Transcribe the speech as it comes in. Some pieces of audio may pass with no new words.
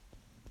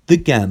The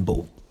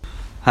Gamble.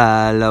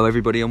 Hello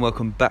everybody and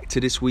welcome back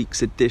to this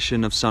week's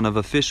edition of Son of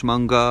a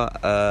Fishmonger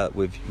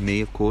with me,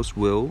 of course,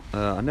 Will.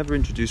 I never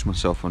introduced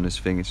myself on this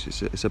thing.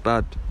 It's a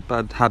bad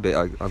habit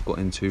I've got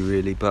into,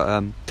 really.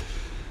 But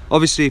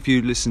obviously if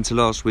you listened to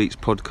last week's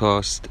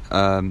podcast,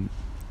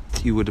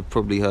 you would have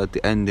probably heard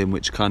the ending,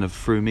 which kind of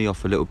threw me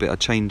off a little bit. I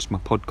changed my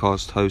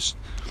podcast host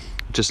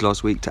just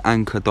last week to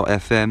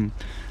Anchor.fm,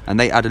 and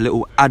they add a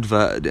little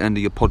advert at the end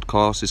of your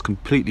podcast. It's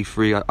completely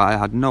free. I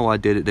had no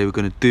idea that they were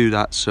going to do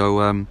that,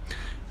 so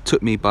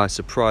took me by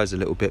surprise a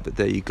little bit, but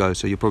there you go.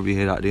 So you'll probably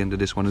hear that at the end of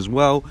this one as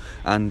well,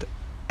 and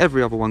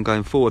every other one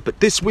going forward. But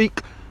this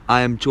week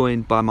I am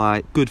joined by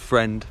my good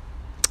friend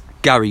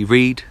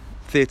Reid,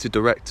 theatre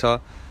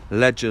director,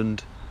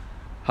 legend.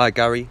 Hi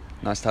Gary,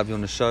 nice to have you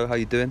on the show. How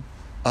you doing?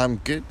 I'm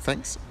good,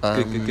 thanks.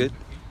 Good.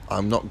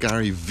 I'm not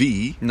Gary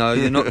V. No,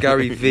 you're not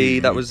Gary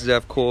V. That was,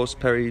 of course,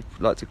 Perry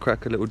liked to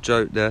crack a little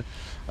joke there.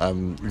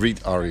 Reid,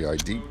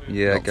 R-E-I-D.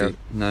 Yeah,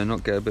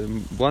 not Gary. But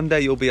one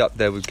day you'll be up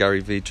there with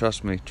Gary V.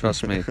 Trust me.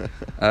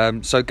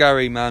 So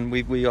Gary, man,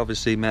 we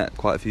obviously met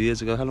quite a few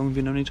years ago. How long have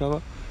you known each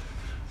other?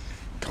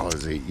 God,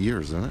 it's 8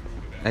 years, isn't it?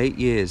 8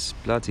 years.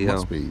 Bloody hell.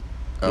 Must be.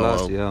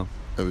 Bloody hell.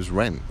 It was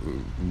Rent we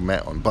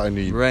met on, but I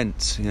knew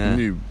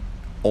knew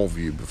of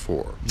you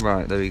before.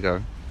 Right, there we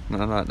go. I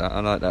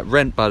like that.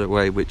 Rent, by the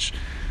way, which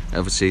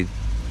obviously,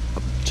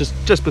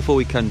 just before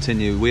we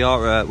continue, we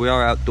are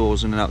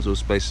outdoors in an outdoor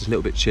space. It's a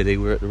little bit chilly.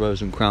 We're at the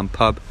Rose and Crown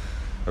pub,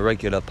 a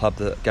regular pub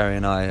that Gary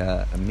and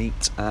I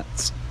meet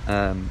at,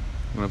 one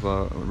of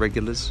our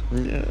regulars.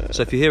 Yeah.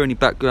 So if you hear any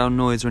background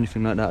noise or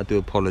anything like that, I do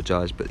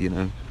apologise, but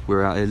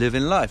we're out here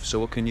living life, so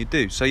what can you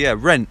do? So yeah,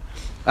 Rent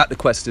at the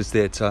Questers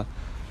Theatre,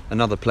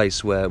 another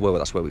place where, well,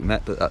 that's where we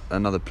met, but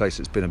another place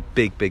that's been a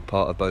big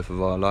part of both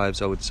of our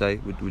lives, I would say.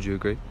 Would you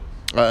agree?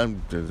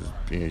 It's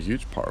been a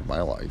huge part of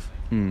my life.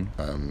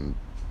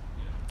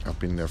 I've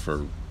been there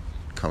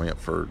coming up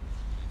for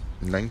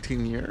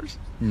 19 years.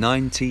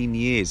 19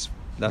 years.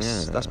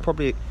 That's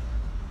probably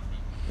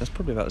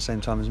about the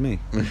same time as me.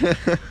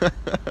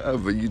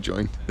 But you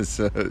joined this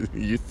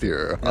youth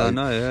theatre. I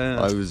know. Yeah.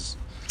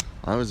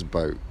 I was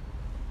about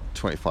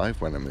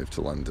 25 when I moved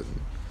to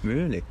London.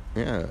 Really?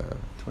 Yeah.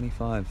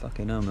 25.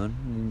 Fucking hell,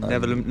 man.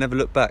 Never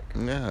look back.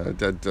 Yeah, I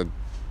did.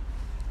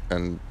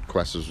 And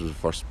Questers was the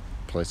first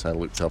place I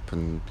looked up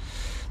and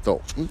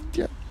thought,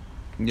 yeah,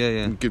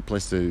 good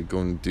place to go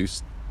and do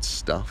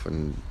stuff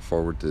and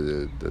forward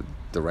the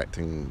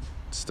directing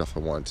stuff I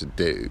wanted to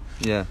do.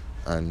 Yeah.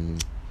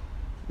 And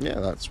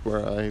yeah, that's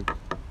where I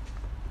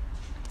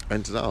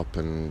ended up.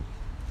 And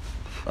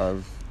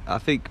I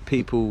think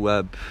people,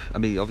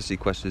 obviously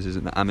Questers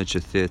isn't an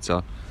amateur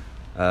theatre,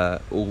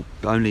 or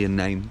only a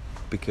name,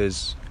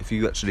 because if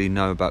you actually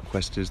know about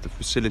Questers, the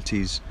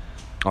facilities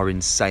are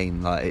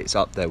insane. Like, it's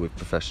up there with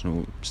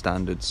professional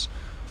standards.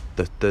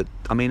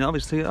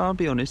 Obviously, I'll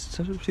be honest,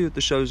 a few of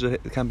the shows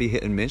can be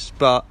hit and miss,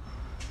 but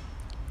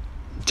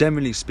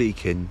generally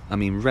speaking,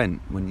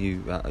 Rent, when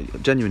you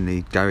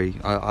genuinely, Gary,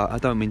 I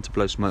don't mean to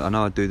blow smoke. I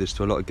know I do this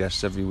to a lot of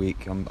guests every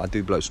week. I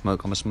do blow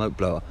smoke. I'm a smoke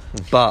blower,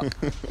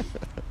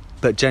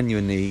 but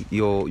genuinely,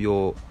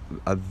 you're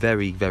a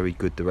very, very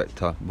good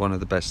director. One of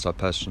the best I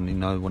personally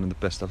know. One of the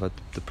best I've had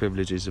the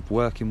privileges of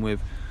working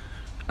with.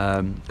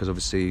 Because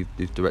obviously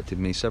you've directed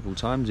me several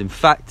times. In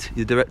fact,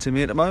 you're directing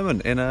me at the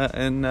moment in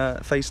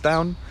Face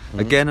Down. Mm-hmm.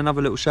 Again,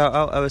 another little shout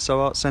out, OSO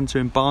Arts Centre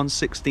in Barnes,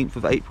 16th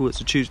of April. It's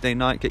a Tuesday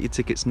night. Get your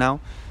tickets now.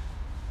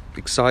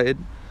 Excited.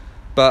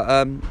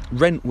 But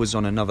Rent was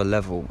on another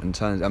level in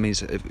terms.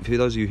 For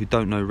those of you who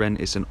don't know Rent,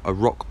 it's a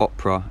rock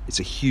opera. It's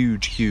a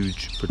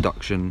huge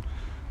production,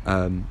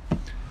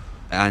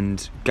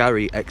 and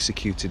Gary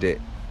executed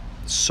it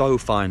so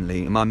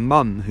finely. My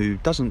mum, who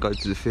doesn't go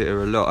to the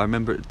theatre a lot, I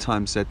remember at the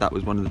time said that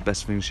was one of the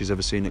best things she's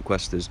ever seen at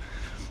Questers.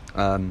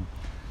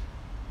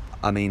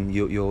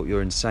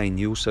 You're insane.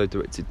 You also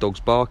directed Dogs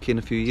Barking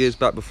a few years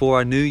back before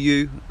I knew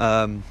you.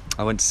 I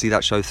went to see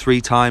that show 3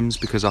 times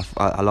because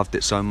I loved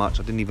it so much.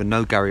 I didn't even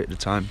know Gary at the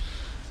time.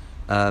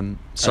 So I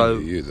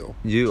knew you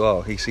he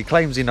though. he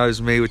claims he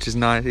knows me, which is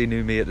nice. He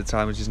knew me at the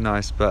time, which is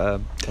nice.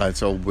 But I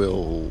saw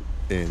Will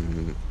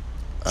in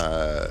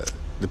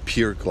the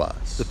Pier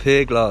Glass. The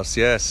Pier Glass,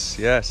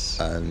 yes.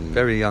 And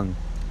very young.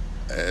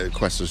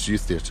 Questers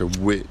Youth Theatre,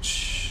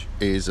 which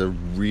is a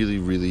really,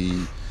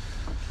 really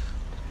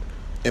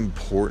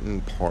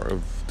important part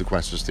of the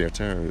Questers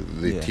Theatre.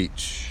 They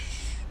teach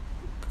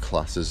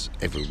classes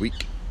every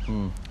week,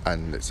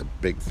 and it's a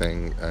big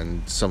thing.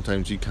 And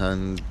sometimes you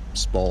can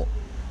spot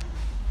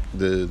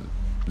the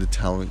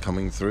talent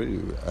coming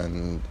through.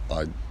 And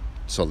I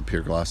saw the Pier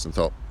Glass and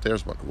thought,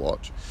 there's one to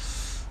watch.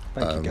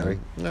 Thank you, Gary.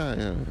 Yeah.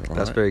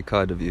 That's right. Very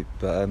kind of you.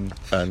 But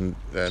and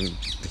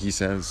he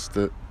says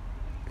that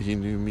he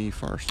knew me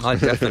first. I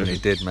definitely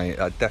did, mate.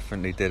 I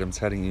definitely did. I'm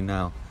telling you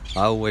now.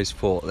 I always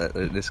thought that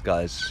this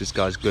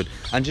guy's good.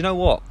 And you know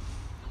what?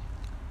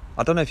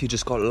 I don't know if you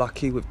just got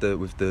lucky with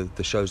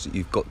the shows that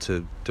you've got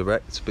to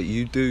direct, but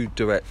you do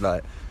direct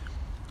like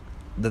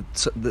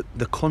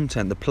the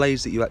content, the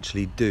plays that you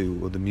actually do,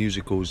 or the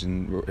musicals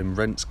in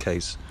Rent's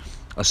case,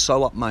 are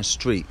so up my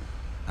street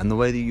and the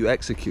way that you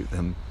execute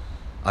them,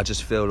 I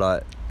just feel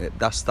like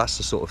that's the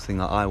sort of thing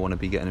that I want to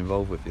be getting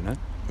involved with, you know?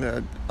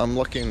 Yeah, I'm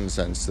lucky in the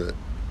sense that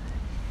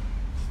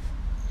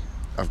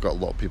I've got a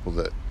lot of people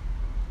that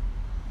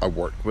I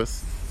work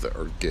with that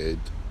are good,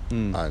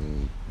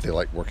 and they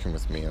like working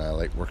with me, and I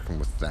like working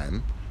with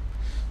them.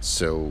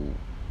 So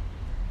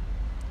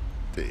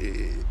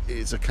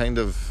it's a kind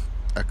of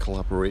a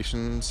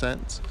collaboration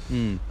sense.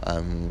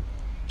 And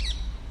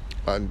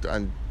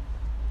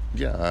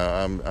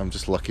yeah, I'm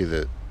just lucky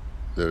that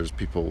there's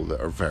people that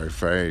are very,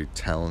 very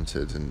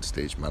talented in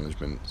stage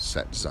management,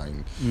 set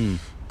design,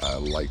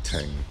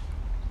 lighting,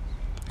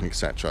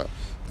 etc.,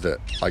 that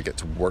I get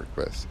to work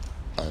with,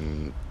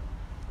 and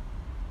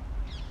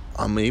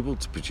I'm able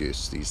to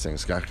produce these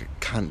things. I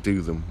can't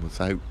do them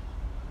without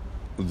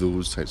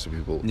those types of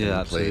people in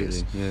absolutely.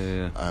 place.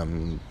 Yeah.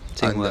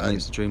 Teamwork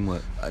makes the dream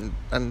work.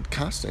 And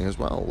casting as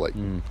well. Like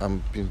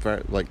I'm being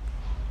very like.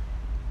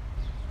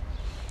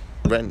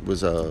 Rent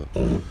was a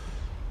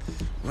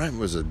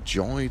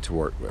joy to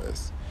work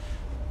with,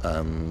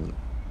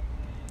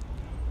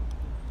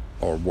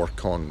 or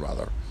work on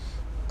rather.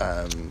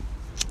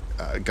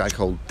 A guy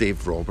called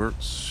Dave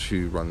Roberts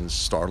who runs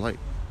Starlight.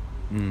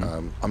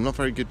 I'm not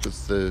very good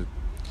with the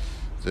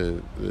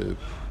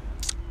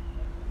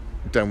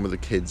down with the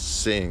kids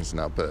sayings and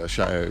that, but a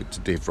shout out to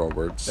Dave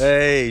Roberts.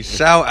 Hey,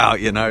 shout out,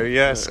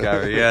 yes,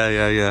 Gary,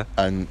 yeah.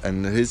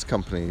 And his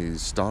company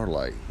is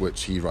Starlight,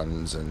 which he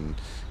runs, and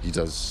he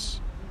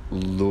does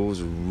loads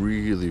of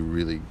really,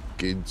 really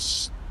good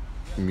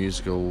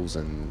musicals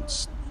and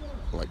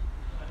like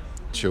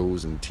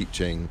shows and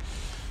teaching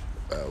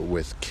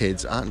with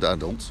kids and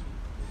adults.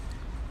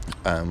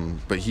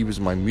 But he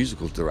was my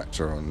musical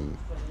director on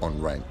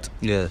Rent.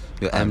 Yeah,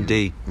 your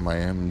MD. My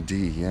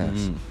MD,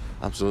 yes,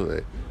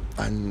 absolutely.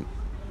 And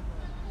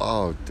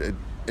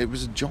it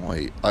was a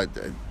joy.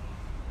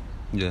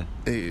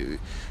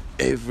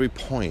 Every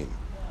point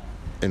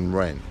in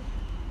Rent,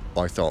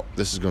 I thought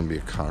this is going to be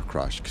a car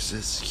crash, because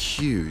it's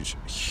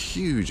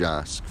huge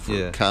ask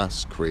for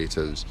cast,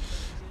 creatives,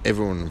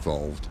 everyone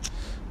involved.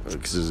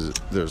 Because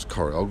there's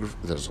choreography,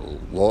 there's a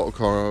lot of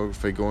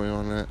choreography going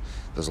on in it.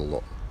 There's a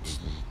lot.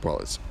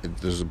 Well,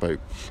 there's about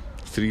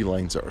 3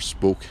 lines that are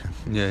spoken.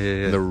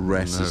 Yeah. The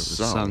rest is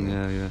sung.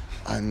 Yeah.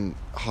 And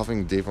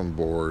having Dave on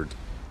board,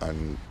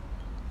 and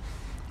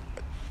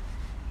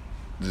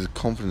the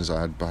confidence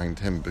I had behind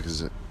him,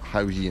 because of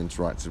how he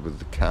interacted with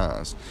the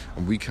cast,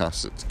 and we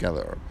cast it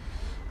together.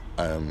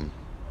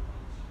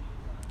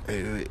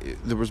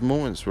 There was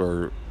moments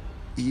where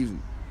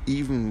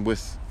even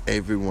with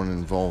everyone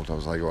involved, I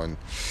was like going,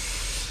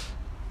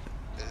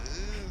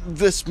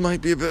 this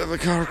might be a bit of a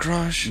car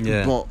crash,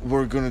 but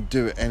we're going to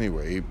do it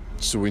anyway,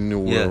 so we know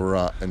where we're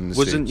at in the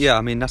stage. Yeah,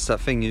 I mean, that's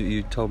that thing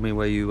you told me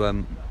where you,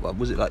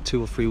 was it like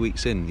 2 or 3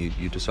 weeks in,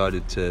 you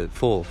decided to,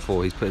 four,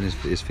 he's putting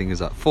his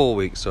fingers up, 4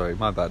 weeks, sorry,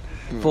 my bad.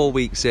 4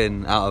 weeks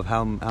in, out of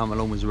how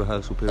long was the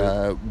rehearsal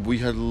period? We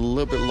had a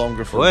little bit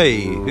longer for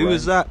Wait, who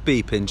was that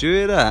beeping? Do you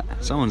hear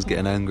that? Someone's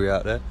getting angry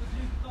out there.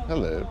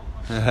 Hello.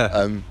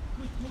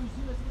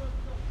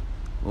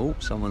 Oh,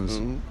 someone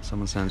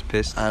sounds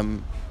pissed.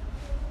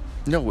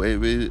 No,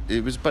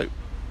 it was about.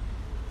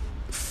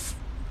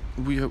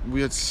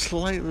 We had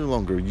slightly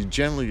longer. You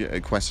generally get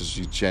at Questas.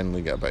 You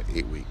generally get about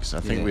 8 weeks. I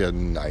think we had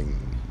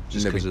 9.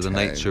 Just because of the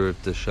nature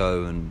of the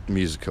show and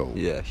musical.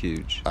 Yeah,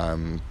 huge.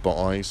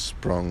 But I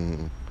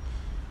sprung.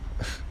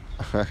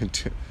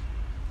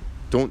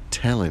 Don't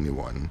tell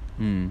anyone,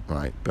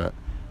 right? But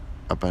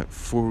about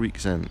 4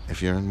 weeks in,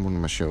 if you're in one of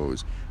my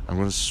shows, I'm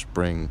going to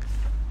spring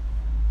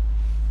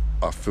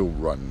a full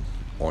run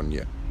on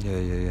you.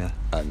 Yeah.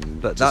 And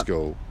but just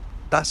go.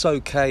 That's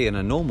okay in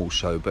a normal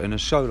show, but in a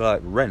show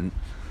like Rent,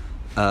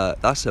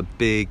 that's a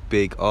big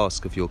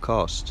ask of your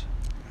cast.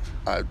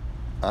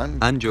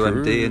 And your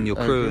crew, MD and your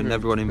crew and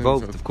everyone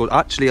involved, of course.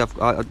 Actually,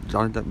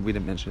 we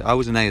didn't mention it. I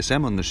was an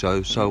ASM on the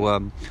show,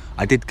 so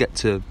I did get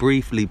to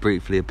briefly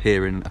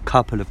appear in a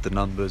couple of the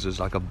numbers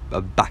as like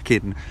a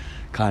backing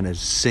kind of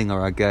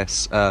singer, I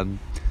guess,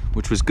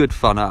 which was good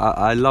fun.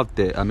 I loved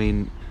it. I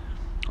mean,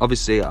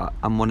 obviously,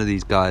 I'm one of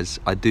these guys.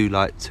 I do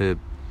like to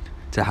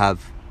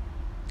have.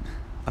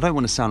 I don't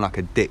want to sound like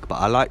a dick, but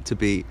I like to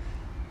be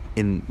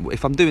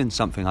if I'm doing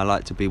something, I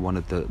like to be one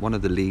of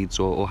the leads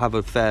or have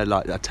a fair,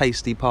 like a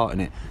tasty part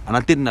in it. And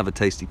I didn't have a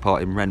tasty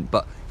part in Rent,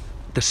 but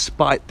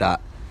despite that,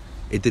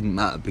 it didn't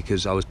matter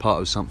because I was part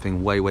of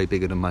something way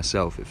bigger than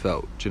myself. It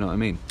felt. Do you know what I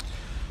mean?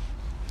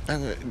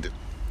 And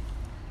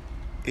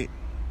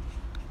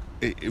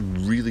it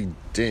really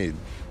did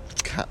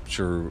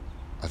capture,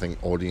 I think,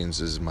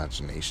 audiences'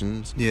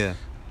 imaginations. Yeah.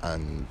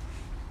 And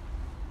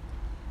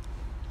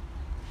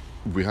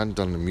we hadn't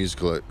done a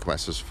musical at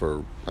Questas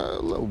for a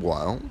little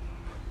while,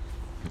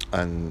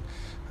 and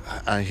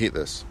I hate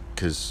this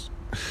because,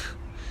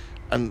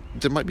 and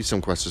there might be some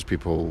Questas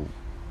people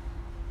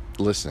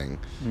listening,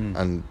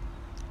 and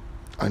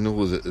I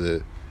know that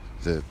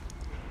the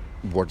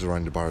word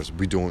around the bars,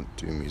 we don't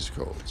do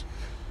musicals,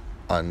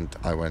 and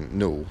I went,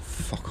 no,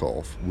 fuck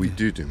off, we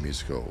do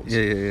musicals.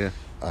 Yeah.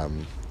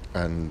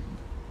 And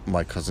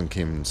my cousin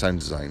came and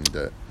sound designed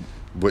it,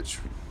 which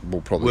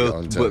we'll probably get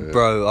onto.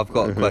 Bro, I've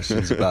got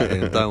questions about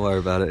him. Don't worry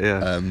about it.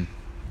 Yeah.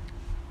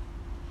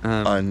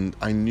 And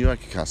I knew I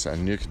could cast it. I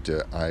knew I could do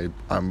it. I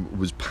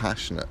was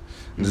passionate.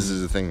 And this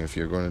is the thing: if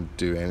you're going to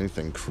do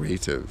anything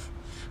creative,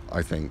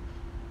 I think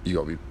you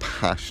got to be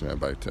passionate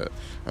about it.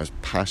 I was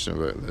passionate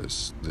about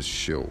this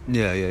show.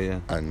 Yeah.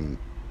 And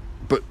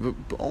but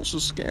also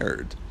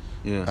scared.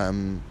 Yeah.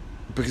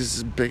 Because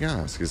it's a big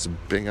ask. It's a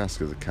big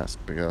ask of the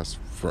cast. Big ask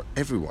for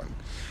everyone.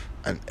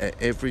 And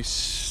at every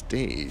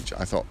stage,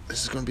 I thought,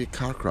 this is going to be a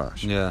car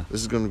crash. Yeah.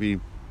 This is going to be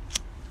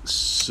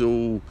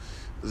so...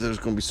 There's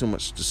going to be so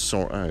much to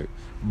sort out.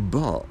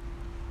 But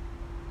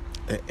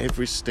at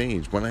every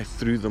stage, when I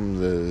threw them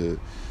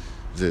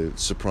the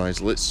surprise,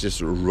 let's just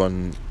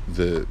run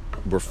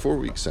we're 4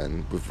 weeks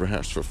in, we've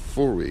rehearsed for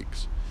 4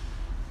 weeks,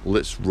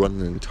 let's run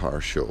the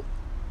entire show.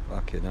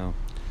 Fuck it now.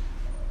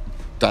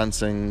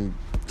 Dancing,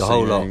 the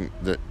singing, whole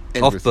lot.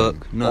 Everything. Off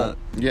book? No.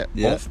 Yeah,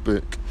 off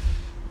book.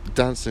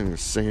 Dancing,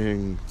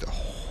 singing, the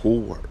whole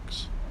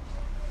works.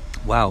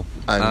 Wow.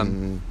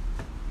 And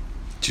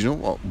do you know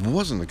what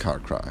wasn't a car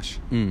crash?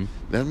 Them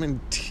in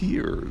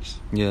tears.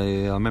 Yeah.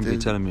 I remember you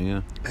telling me.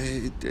 Yeah.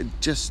 It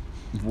just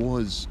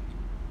was.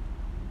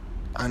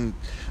 And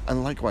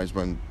likewise,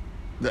 when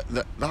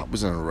that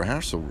was in a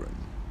rehearsal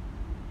room.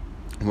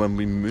 When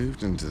we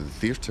moved into the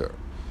theatre,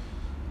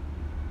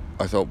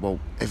 I thought, well,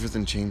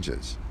 everything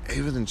changes.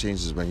 Everything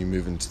changes when you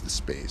move into the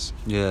space.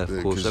 Yeah,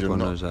 of course, everyone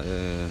knows that.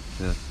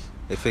 Yeah.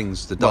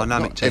 The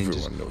dynamic changes.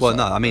 Everyone knows well, that.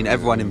 No, I mean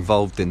everyone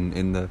involved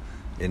in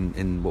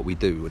what we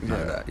do would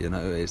know that. You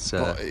know,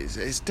 but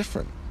it's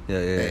different. Yeah.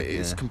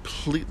 It's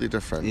completely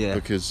different. Yeah.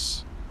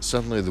 Because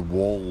suddenly the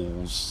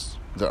walls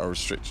that are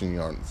restricting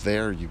you aren't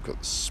there. You've got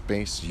the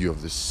space. You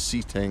have the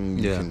seating.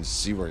 You can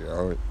see where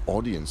your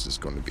audience is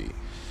going to be.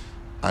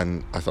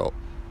 And I thought,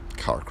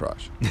 car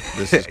crash.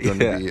 This is going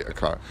to be a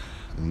car.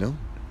 No.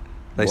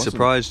 They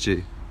surprised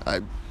you.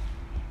 I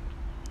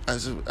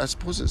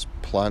suppose it's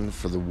planned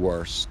for the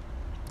worst.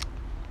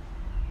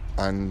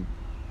 And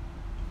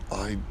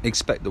I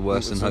expect the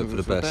worst and hope for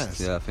the best.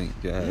 Yeah, I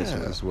think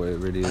that's what it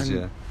really is.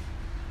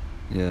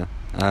 Yeah.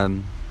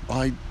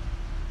 I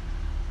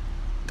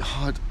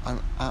had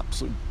an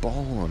absolute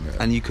ball on it.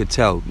 And you could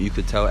tell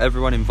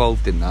everyone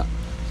involved in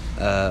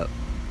that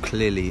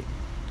clearly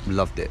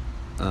loved it.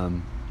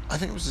 I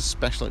think it was a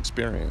special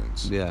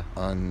experience. Yeah.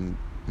 And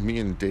me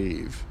and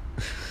Dave,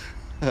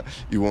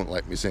 you won't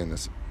like me saying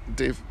this,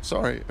 Dave,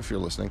 sorry if you're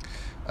listening,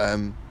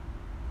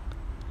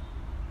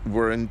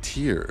 were in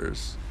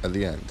tears at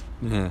the end.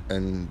 Yeah.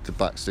 And the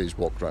backstage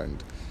walk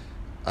round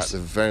at the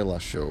very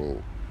last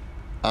show.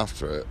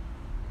 After it,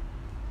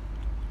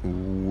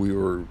 we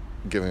were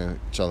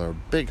giving each other a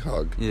big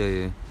hug.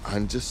 Yeah.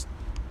 And just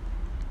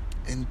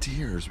in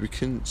tears. We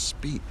couldn't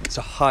speak. It's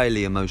a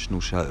highly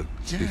emotional show,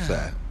 to be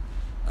fair.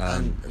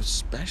 And it was a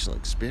special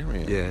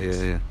experience.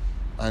 Yeah.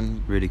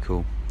 And really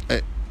cool.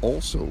 It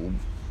also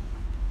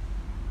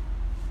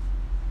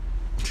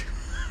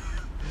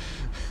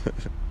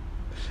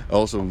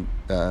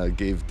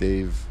gave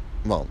Dave,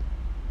 well,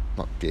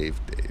 not gave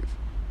Dave,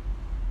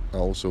 I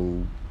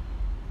also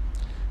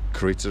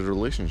created a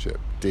relationship.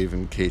 Dave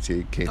and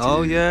Katie.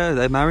 Oh yeah,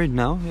 they're married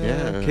now.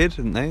 Yeah. Kid,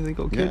 didn't they? They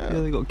got a kid. Yeah,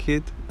 they got a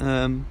kid.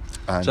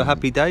 So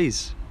happy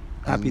days.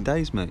 Happy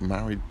days, mate.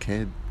 Married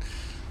kid.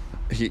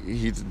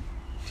 He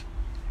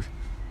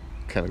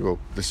kind of go,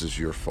 this is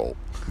your fault.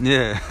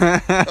 Yeah.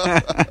 And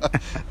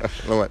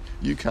I went,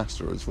 you cast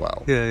her as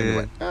well. Yeah. And he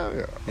went,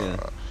 oh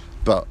yeah.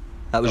 But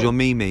that was your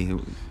Mimi,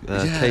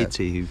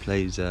 Katie, who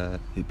played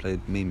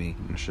Mimi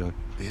in the show.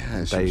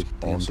 Yeah, Dave,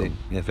 awesome.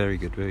 Yeah, very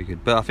good.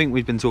 But I think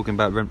we've been talking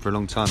about Rent for a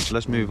long time, so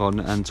let's move on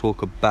and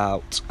talk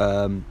about.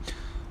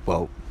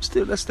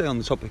 Let's stay on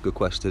the topic of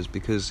Questers,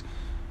 because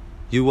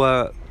you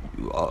were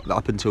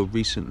up until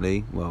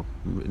recently, well,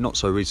 not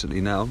so recently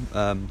now,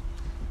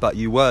 but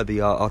you were the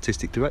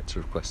artistic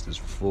director of Questers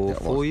for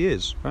 4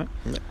 years, right?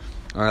 Yeah.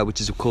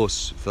 Which is, of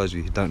course, for those of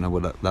you who don't know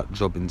what that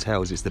job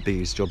entails, it's the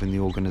biggest job in the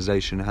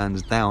organisation,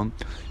 hands down.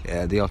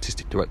 The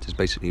artistic director is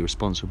basically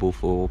responsible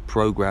for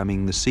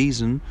programming the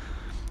season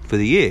for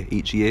the year,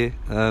 each year,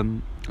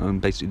 and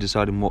basically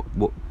deciding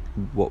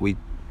what we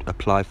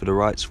apply for the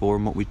rights for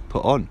and what we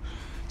put on.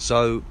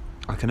 So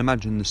I can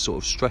imagine the sort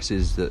of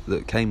stresses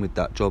that came with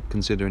that job,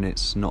 considering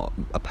it's not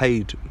a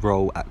paid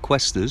role at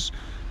Questers.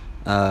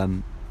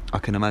 I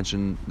can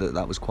imagine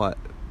that was quite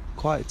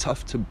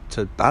tough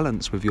to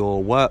balance with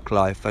your work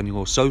life and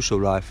your social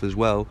life as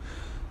well.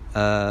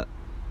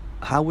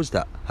 How was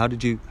that? How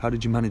did you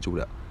manage all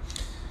that?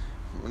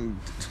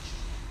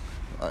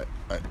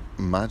 I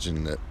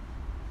imagine that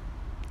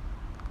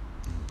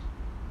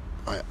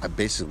I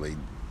basically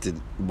did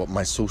what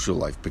my social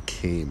life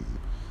became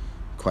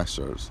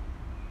Questers.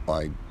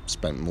 I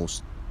spent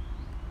most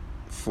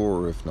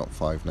 4, if not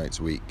 5 nights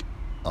a week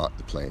at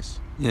the place.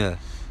 Yeah.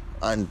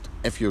 And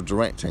if you're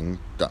directing,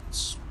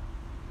 that's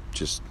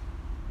just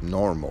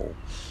normal.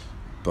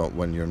 But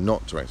when you're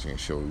not directing a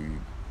show,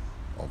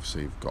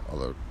 you've got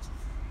other.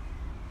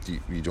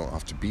 You don't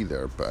have to be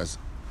there. But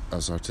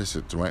as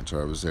artistic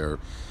director, I was there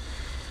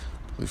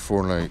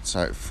 4 nights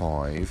out of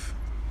 5,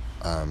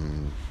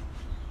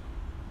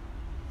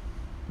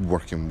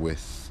 working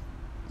with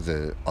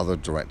the other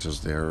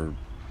directors there,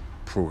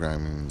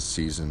 programming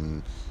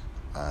season,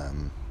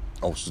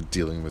 also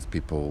dealing with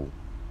people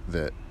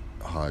that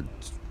had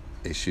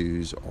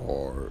issues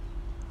or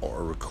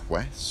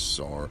requests,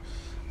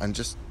 and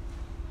just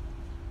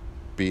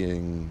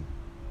being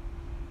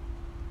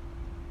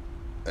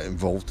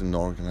involved in the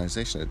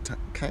organisation. It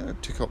kind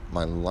of took up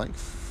my life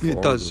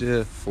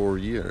for 4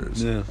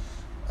 years. Yeah.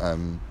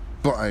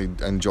 But I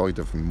enjoyed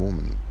every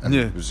moment, and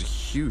it was a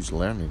huge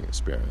learning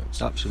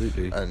experience.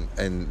 Absolutely.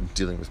 And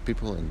dealing with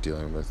people and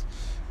dealing with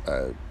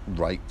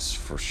rights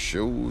for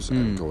shows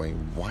and going,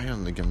 why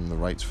aren't they giving the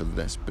rights for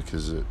this?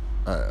 Because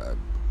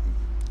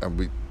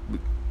and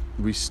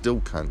we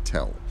still can't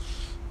tell.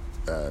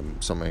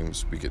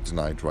 Sometimes we get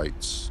denied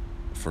rights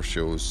for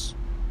shows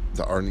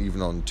that aren't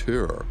even on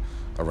tour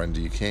around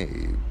the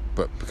UK,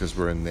 but because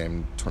we're in the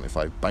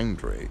M25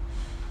 boundary,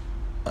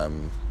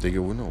 they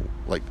go, well, no,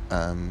 like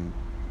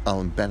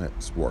Alan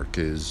Bennett's work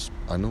is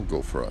a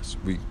no-go for us.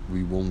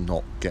 We will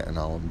not get an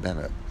Alan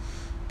Bennett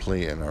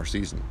play in our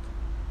season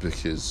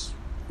because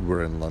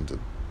we're in London.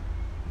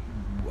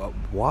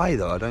 Why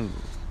though?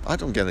 I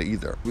don't get it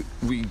either.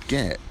 We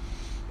get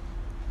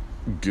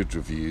good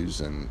reviews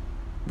and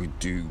we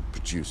do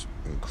produce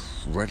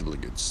incredibly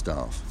good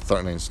stuff.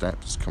 39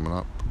 Steps is coming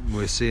up.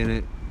 We're seeing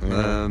it.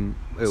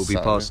 It'll be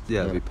past.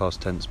 It'll be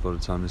past tense by the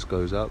time this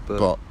goes out.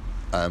 But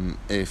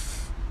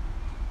if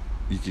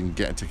you can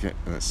get a ticket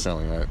and it's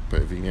selling out,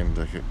 but if you can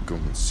get a ticket, go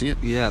and see it.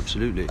 Yeah,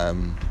 absolutely.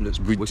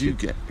 We do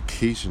get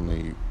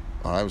occasionally.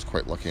 I was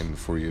quite lucky in the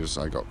 4 years.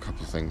 I got a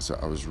couple of things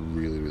that I was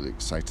really, really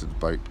excited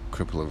about.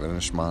 Cripple of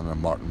Inishman, a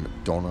Martin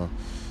McDonagh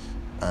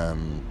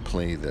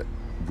play that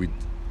we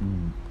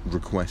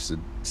requested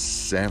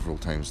several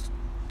times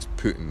to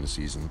put in the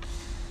season.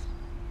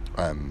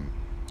 I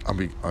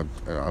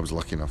was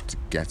lucky enough to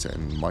get it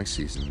in my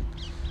season,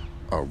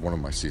 or one of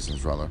my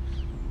seasons rather.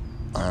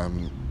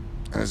 And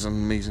it's an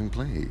amazing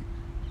play.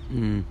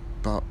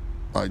 But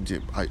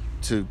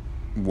to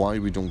why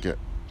we don't get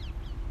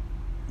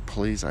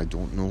plays, I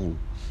don't know.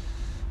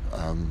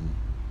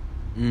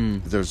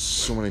 There's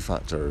so many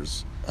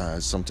factors.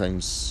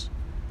 Sometimes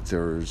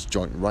there's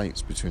joint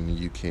rights between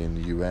the UK and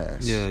the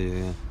US.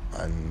 Yeah.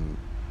 And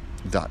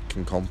that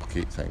can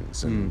complicate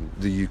things. And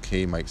the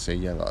UK might say,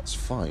 yeah, that's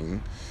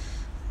fine.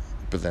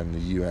 But then the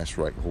US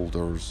right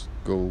holders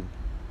go,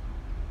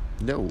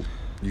 no,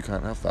 you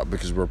can't have that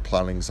because we're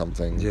planning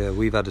something. Yeah,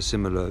 we've had a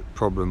similar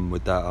problem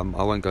with that.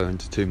 I won't go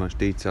into too much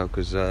detail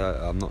because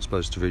I'm not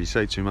supposed to really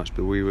say too much.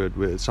 But we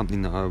were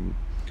something that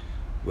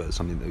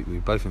we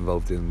were both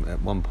involved in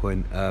at one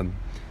point.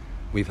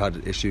 We've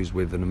had issues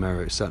with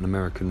certain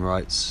American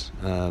rights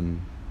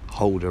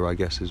holder, I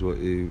guess is what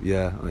you.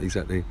 Yeah,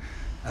 exactly.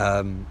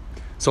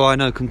 So I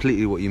know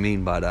completely what you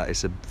mean by that.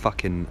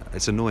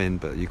 It's annoying,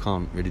 but you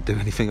can't really do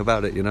anything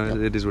about it, you know. Yep.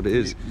 It is what it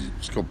is. You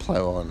just got to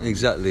plough on.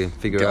 Exactly, and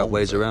figure out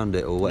ways around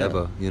it or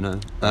whatever, you know.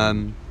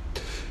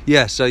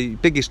 So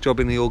biggest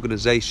job in the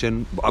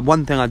organisation.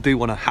 One thing I do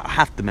want to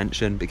have to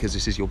mention, because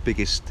this is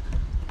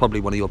probably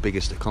one of your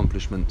biggest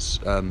accomplishments,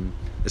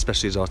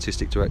 especially as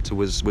artistic director,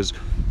 was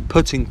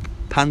putting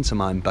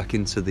pantomime back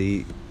into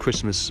the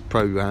Christmas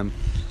programme.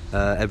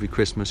 Every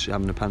Christmas you're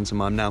having a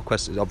pantomime. Now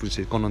Quest has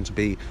obviously gone on to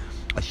be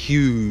a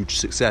huge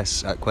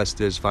success at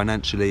Questers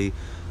financially,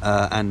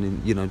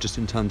 and just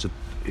in terms of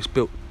it's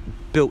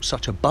built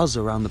such a buzz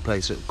around the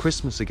place at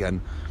Christmas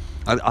again.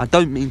 I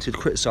don't mean to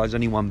criticise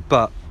anyone,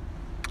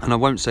 and I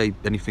won't say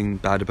anything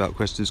bad about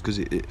Questers, because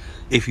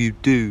if you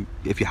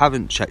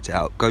haven't checked it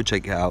out, go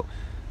check it out.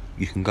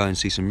 You can go and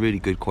see some really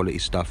good quality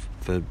stuff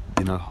for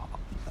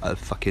a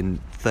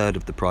fucking third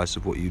of the price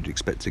of what you'd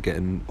expect to get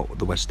in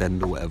the West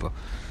End or whatever.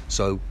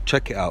 So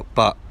check it out.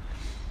 But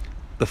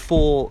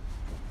before,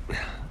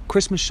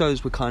 Christmas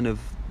shows were kind of,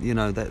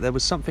 there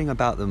was something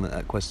about them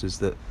at Questers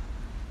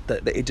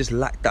that it just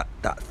lacked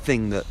that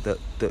thing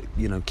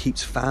that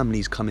keeps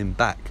families coming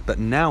back. But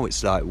now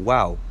it's like,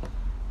 wow,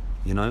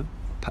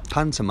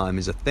 pantomime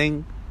is a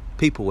thing.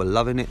 People were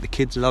loving it. The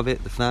kids love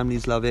it. The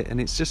families love it, and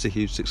it's just a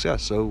huge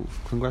success. So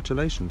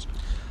congratulations.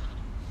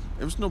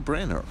 It was no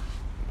brainer.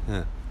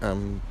 Yeah.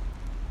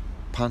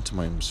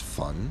 Pantomime's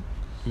fun.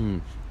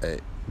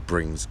 It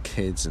brings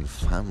kids and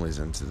families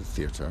into the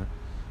theatre.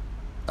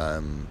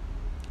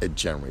 It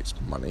generates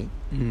money,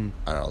 and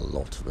a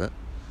lot of it,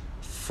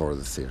 for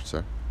the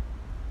theatre.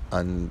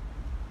 And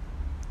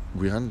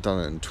we hadn't done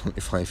it in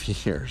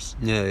 25 years.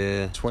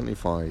 Yeah.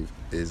 25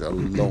 is a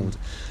long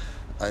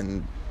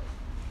and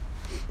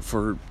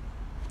for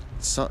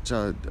such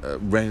a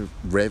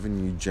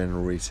revenue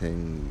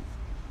generating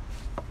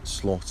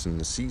slot in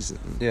the season.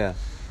 Yeah.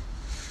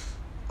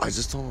 I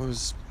just thought it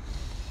was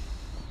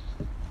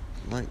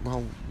like,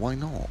 well, why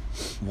not?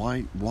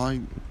 Why?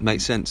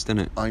 Makes sense, doesn't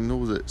it? I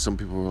know that some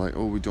people were like,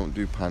 oh, we don't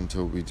do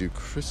panto, we do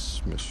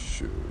Christmas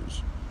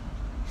shows.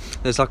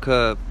 There's like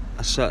a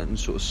certain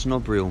sort of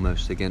snobbery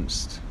almost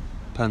against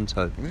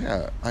panto.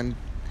 Yeah, and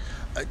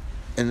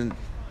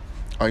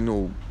I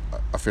know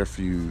a fair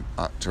few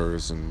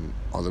actors and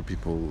other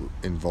people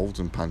involved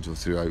in panto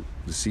throughout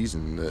the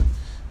season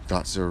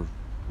that's their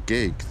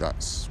gig.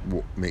 That's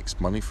what makes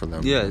money for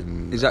them. Yeah,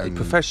 exactly.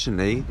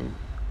 Professionally,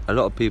 a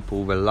lot of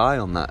people rely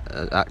on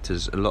that.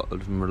 Actors, a lot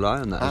of them rely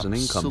on that as an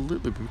income.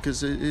 Absolutely,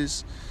 because it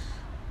is.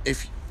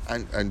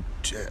 And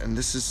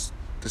this is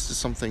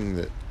something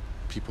that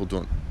people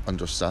don't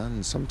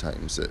understand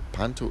sometimes, that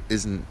panto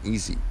isn't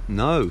easy.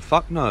 No,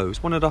 fuck no.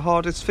 It's one of the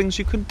hardest things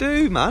you can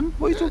do, man.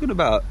 What are you talking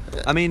about?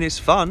 Yeah. I mean, it's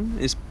fun.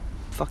 It's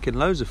fucking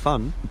loads of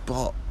fun.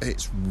 But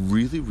it's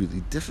really,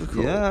 really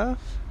difficult. Yeah.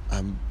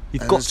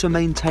 You've got to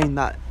maintain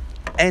that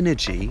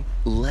energy.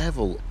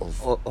 Level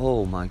of...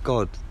 Oh my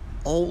God.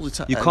 All the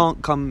time. You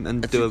can't come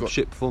and do a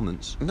shit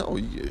performance. No,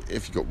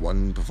 if you got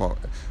one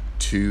performance,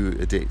 2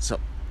 a day.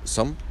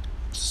 Some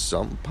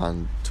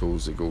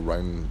pantos that go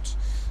round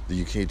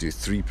the UK do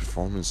 3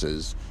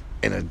 performances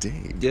in a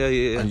day.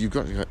 Yeah. And you've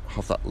got to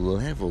have that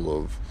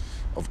level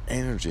of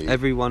energy.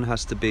 Everyone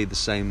has to be the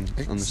same,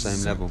 on the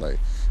same level.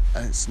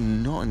 And it's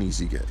not an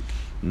easy gig.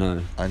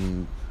 No.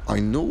 And I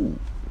know,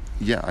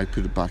 I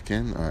put it back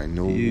in. I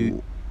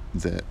know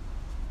that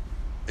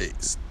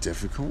it's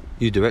difficult.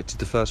 You directed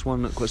the first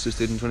one that Questas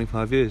did in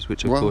 25 years,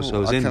 which of course I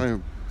was in. I kind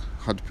of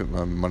had to put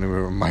my money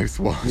where my mouth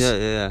was.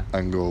 Yeah.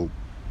 And go,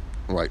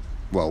 right,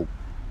 well,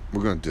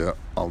 we're going to do it.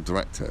 I'll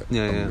direct it.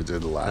 And we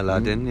did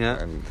Aladdin.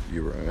 And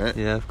you were in it.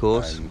 Yeah, of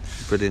course.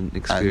 Brilliant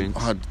experience.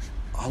 And I had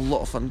a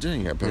lot of fun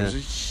doing it, but it was a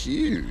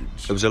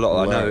huge... It was a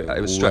lot. I know. It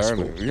was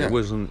stressful. Yeah. It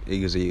wasn't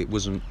easy. It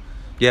wasn't...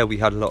 Yeah, we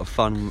had a lot of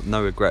fun,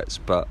 no regrets,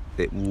 but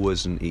it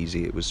wasn't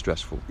easy. It was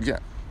stressful. Yeah,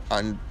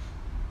 and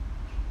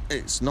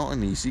it's not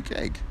an easy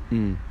gig.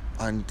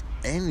 And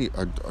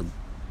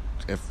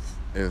if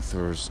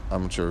there's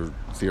amateur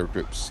theatre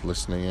groups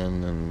listening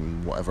in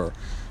and whatever,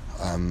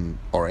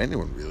 or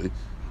anyone really,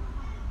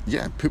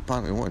 put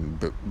panto on,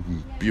 but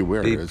be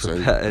aware it's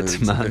going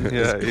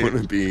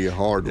to be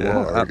hard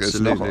work.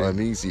 Absolutely. It's not an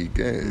easy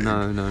gig.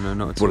 No, not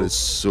at all. But it's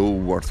so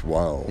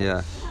worthwhile.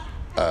 Yeah,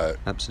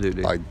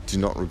 absolutely. I do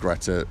not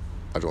regret it.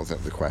 I don't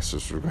think the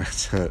Questers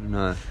regret it.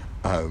 No.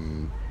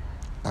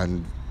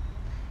 And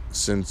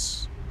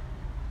since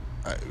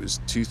it was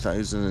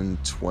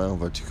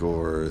 2012, I took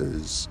over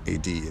as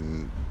AD,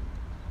 and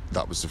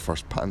that was the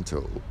first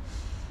panto.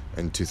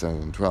 In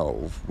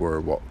 2012,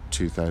 we're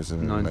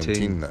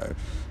 2019 now.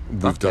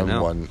 We've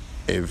done one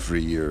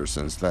every year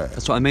since then.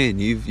 That's what I mean.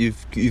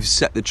 You've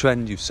set the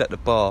trend. You've set the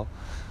bar,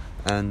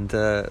 and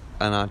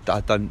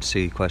I don't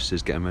see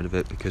Questas getting rid of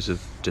it because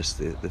of just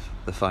the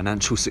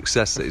financial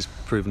success that it's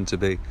proven to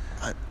be.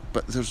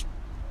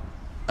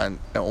 And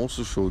it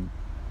also showed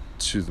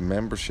to the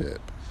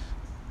membership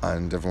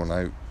and everyone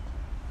out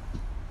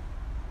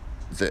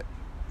that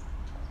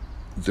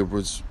there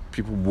was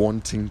people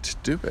wanting to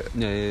do it.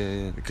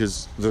 Yeah.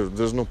 Because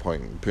there's no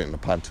point in putting a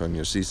panto on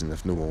your season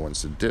if no one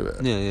wants to do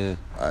it. Yeah.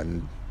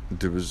 And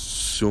there was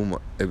so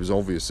much. It was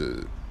obvious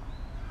that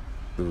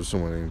there was so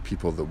many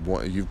people that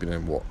want. You've been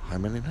in how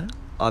many now?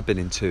 I've been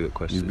in 2 at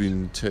Questas. You've been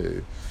in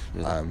 2.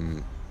 Yeah.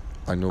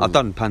 I know. I've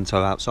done panto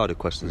outside of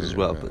Questas as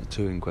well, but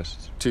 2 in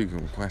Questas. 2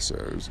 in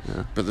Questas.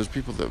 Yeah. But there's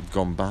people that have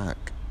gone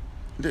back.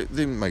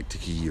 They might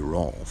take a year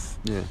off,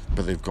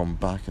 but they've gone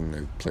back and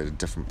they've played a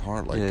different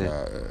part, like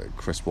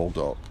Chris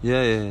Waldock,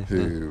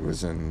 who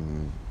was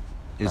in...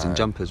 He was in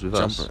Jumpers with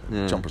us.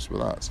 Jumpers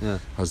with us.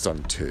 Has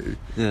done 2.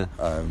 Yeah.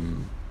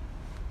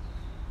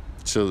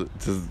 So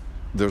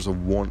there's a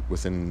want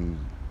within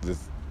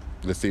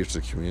the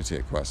theatre community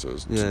at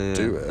Questas to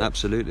do it.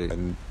 Absolutely.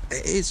 And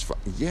it is fun.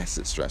 Yes,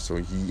 it's stressful.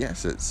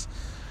 Yes, it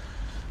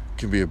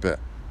can be a bit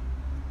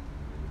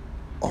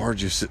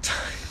arduous at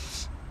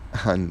times.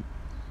 And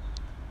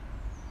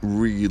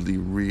really,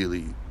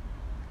 really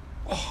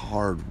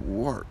hard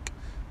work,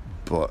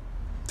 but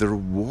the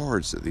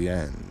rewards at the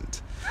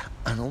end,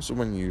 and also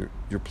when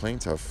you're playing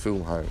to a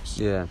full house.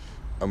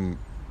 When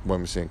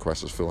we're saying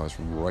Questas full house,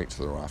 right to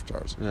the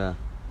rafters.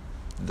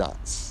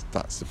 That's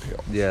the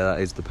payoff. That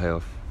is the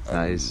payoff.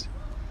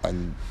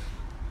 And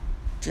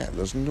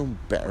there's no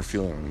better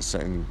feeling than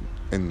sitting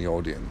in the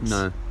audience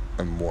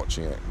and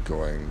watching it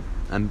going,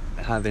 and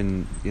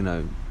having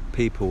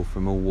people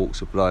from all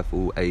walks of life,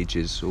 all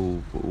ages,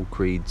 all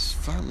creeds,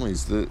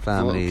 families, the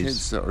little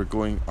kids that are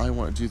going, I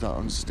want to do that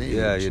on stage.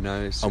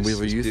 And we have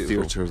a youth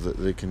theatre that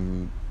they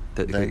can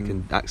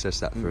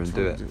access that for and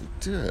do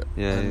it.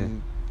 Yeah.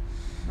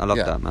 I love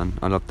that, man.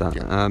 I love that.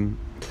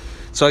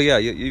 So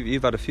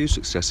you've had a few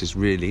successes,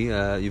 really.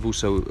 You've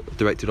also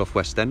directed off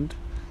West End,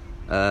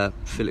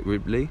 Philip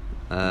Ridley,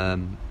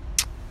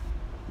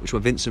 which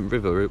was Vincent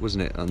River,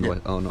 wasn't it,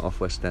 on off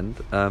West End.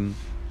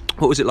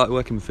 What was it like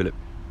working with Philip?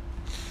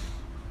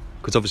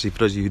 Because obviously, for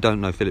those of you who don't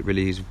know Philip,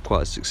 really, he's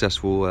quite a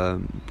successful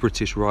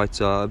British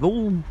writer of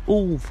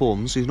all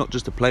forms. He's not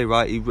just a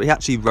playwright. He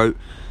actually wrote,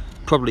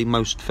 probably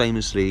most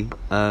famously,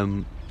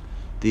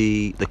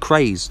 the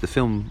Krays, the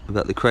film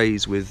about the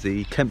Krays with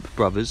the Kemp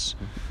brothers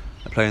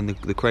playing the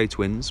Kray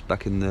twins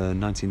back in the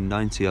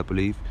 1990, I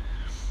believe.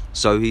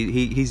 So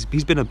he's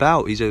been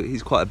about.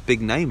 He's quite a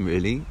big name,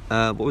 really.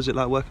 What was it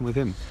like working with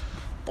him?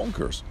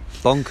 Bonkers.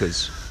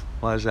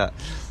 Why is that?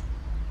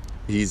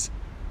 He's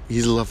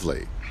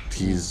lovely.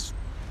 He's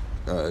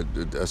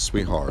a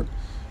sweetheart.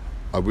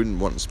 I wouldn't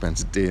want to spend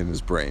a day in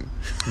his brain.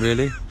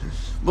 Really?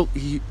 Well,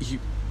 he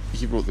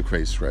wrote the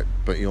Crazy script,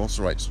 but he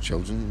also writes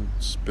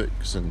children's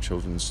books and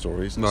children's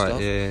stories and stuff.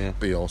 Yeah.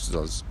 But he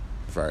also does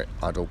very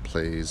adult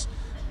plays,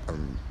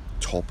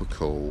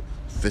 topical,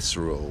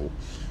 visceral,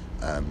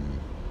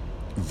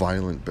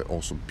 violent, but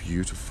also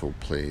beautiful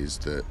plays.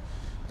 That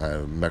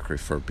Mercury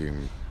Fur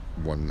being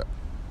one that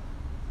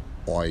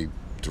I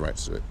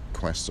directed at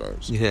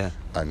Questers. Yeah.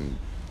 And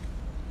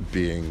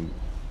being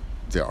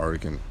the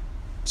arrogant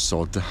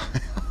sod that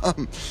I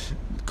am,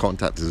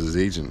 contacted his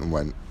agent and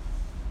went,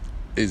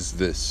 is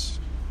this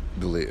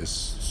the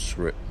latest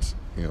script?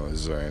 You know,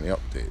 is there any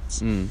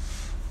updates?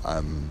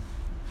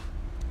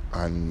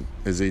 And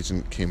his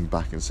agent came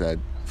back and said,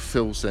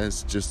 Phil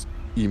says just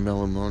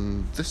email him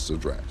on this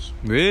address.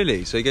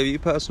 Really? So he gave you your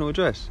personal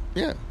address?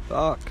 Yeah.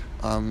 Fuck.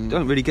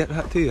 Don't really get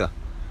that, do you?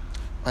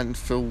 And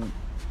Phil,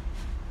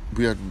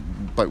 we had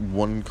about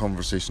one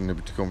conversation,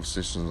 maybe two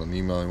conversations on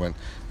email, and went,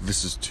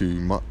 this is too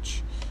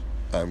much.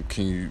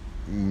 Can you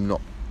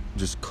not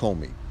just call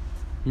me?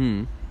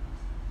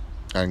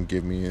 And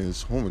give me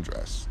his home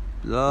address.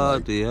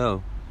 Bloody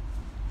hell.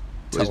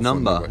 His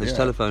number, his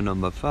telephone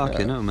number.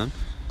 Fucking hell, man.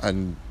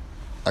 And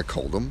I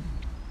called him,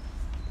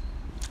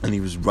 and he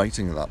was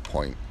writing at that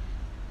point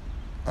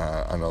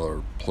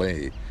another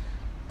play.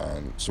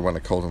 And so when I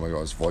called him, I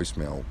got his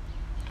voicemail,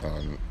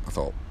 and I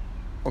thought,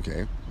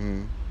 okay.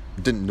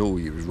 Didn't know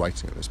he was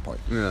writing at this point.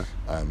 Yeah.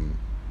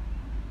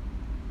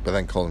 But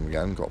then called him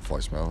again, got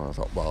voicemail, and I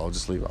thought, well, I'll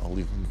just leave it. I'll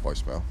leave him the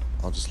voicemail.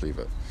 I'll just leave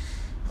it.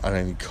 And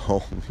then he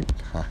called me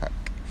back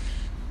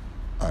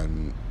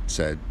and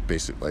said,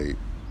 basically,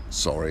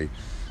 sorry,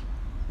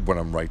 when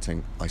I'm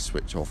writing, I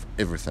switch off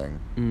everything.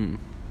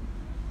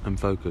 And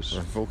focus.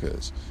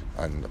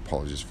 And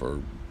apologies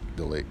for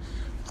the late.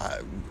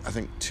 I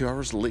think 2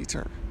 hours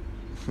later,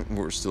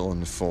 we're still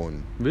on the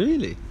phone.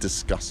 Really?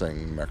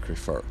 Discussing Mercury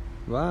Fur.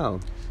 Wow.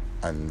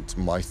 And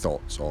my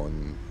thoughts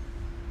on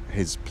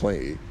his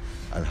play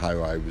and how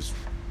I was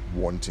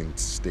wanting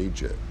to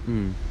stage it,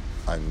 and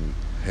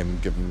him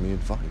giving me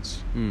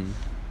advice.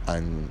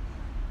 And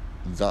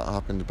that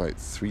happened about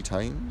 3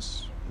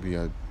 times. We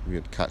had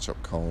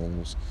catch-up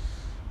calls.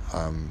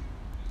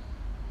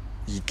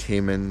 He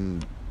came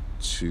in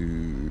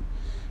to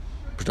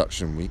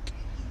production week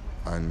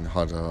and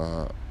had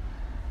a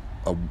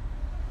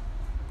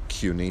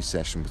Q&A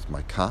session with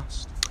my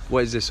cast.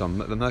 What is this on?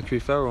 The Mercury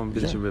Fur or on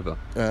Vincent River?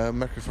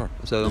 Mercury Fur.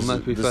 So on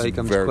Mercury Fur he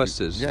comes to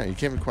Questers? Yeah, he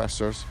came to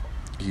Questers.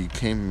 He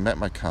came, met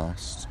my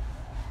cast,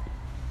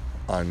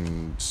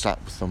 and sat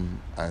with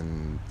them,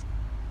 and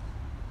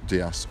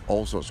they asked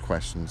all sorts of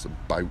questions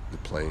about the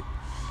play.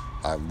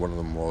 And one of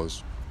them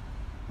was,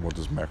 what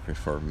does Mercury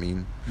Fur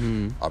mean?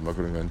 I'm not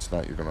going to go into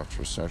that, you're going to have to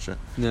research it.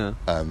 Yeah.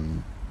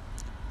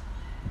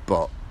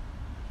 But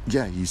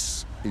yeah, he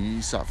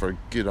sat for a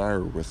good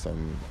hour with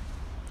them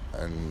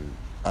and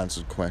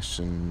answered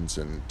questions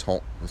and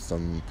talked with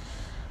them,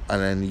 and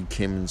then he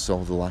came and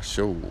saw the last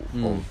show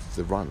of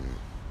the run.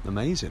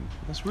 Amazing.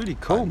 That's really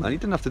cool, man. He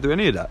didn't have to do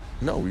any of that.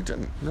 No, we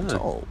didn't at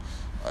all.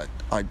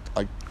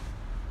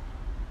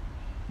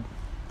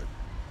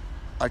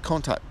 I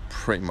contact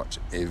pretty much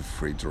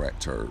every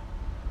director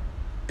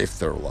if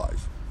they're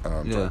alive, and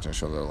I'm directing a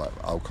show they're alive.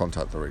 I'll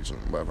contact their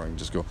agent, whatever, and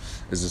just go,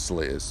 is this the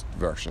latest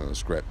version of the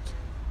script?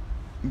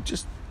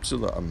 Just so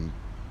that I'm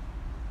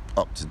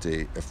up to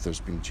date if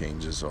there's been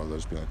changes or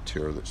there's been a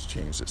tour that's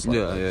changed. It's like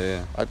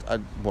I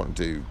want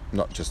to do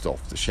not just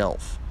off the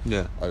shelf.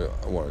 Yeah. I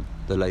want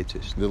the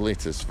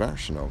latest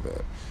version of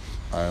it.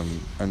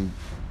 And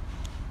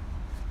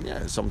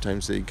yeah,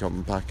 sometimes they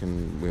come back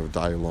and we have a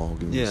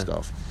dialogue and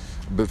stuff.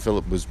 But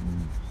Philip was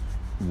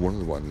one of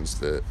the ones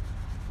that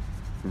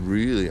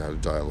really had a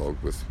dialogue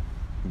with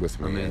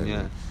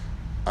me,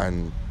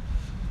 and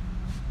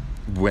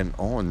went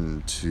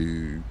on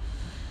to,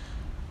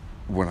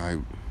 when I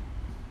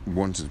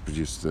wanted to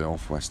produce the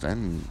Off West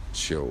End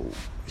show,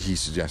 he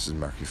suggested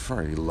Mercury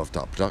Fur. He loved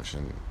that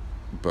production,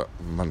 but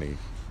money.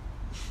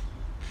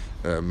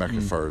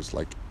 Mercury Fur is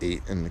like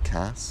 8 in the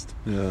cast.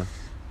 Yeah,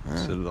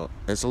 it's a lot.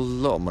 It's a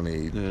lot of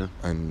money. Yeah.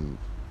 And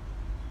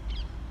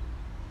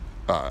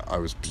I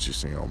was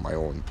producing it on my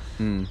own.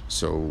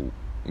 So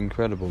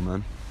incredible,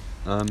 man.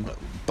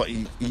 But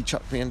he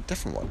chucked me in a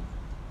different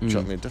one.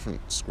 Chucked me a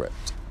different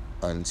script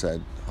and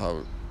said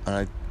how. And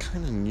I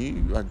kind of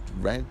knew, I'd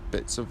read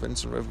bits of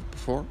Vincent River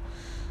before.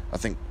 I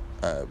think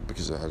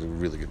because it had a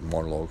really good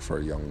monologue for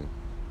a young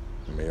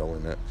male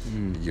in it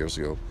years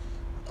ago.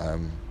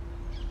 And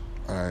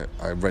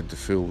I read the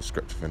full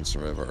script of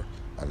Vincent River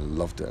and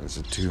loved it. And it's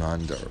a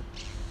 2-hander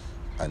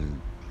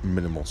and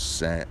minimal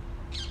set,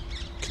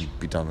 can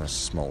be done in a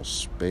small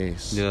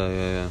space.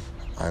 Yeah.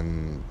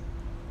 And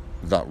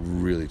that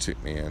really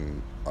took me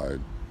in.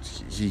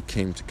 He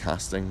came to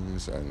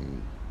castings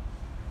and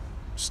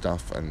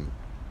stuff, and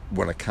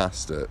when I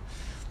cast it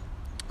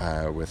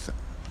with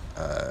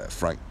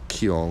Frank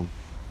Keogh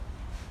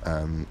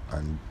and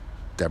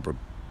Deborah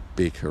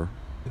Baker.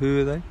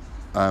 Who are they?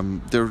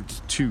 They're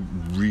two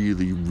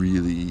really,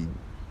 really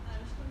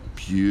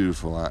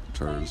beautiful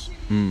actors.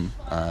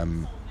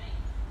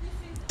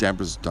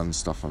 Deborah's done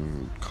stuff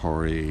on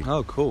Corrie.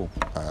 Oh, cool.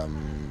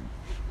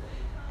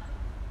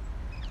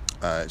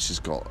 She's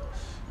got...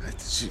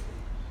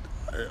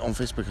 on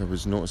Facebook I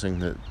was noticing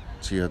that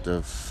she had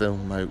a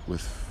film out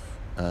with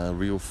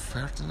Rio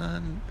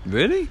Ferdinand.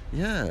 Really?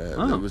 Yeah,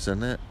 that was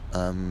in it.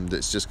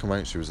 That's just come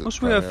out. She was at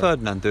What's Rio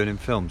Ferdinand doing in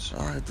films?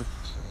 I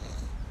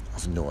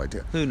have no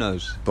idea. Who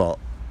knows? But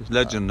it's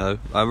legend though.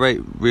 I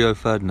rate Rio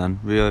Ferdinand.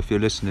 Rio, if you're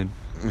listening,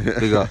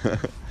 big up.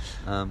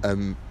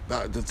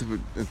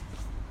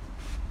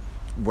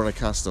 When I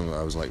cast him,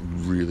 I was like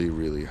really,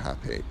 really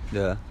happy.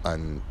 Yeah.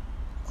 And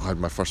I had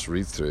my first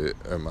read through it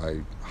at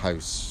my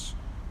house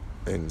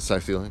in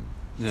South Ealing.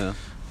 Yeah.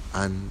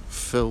 And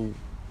Phil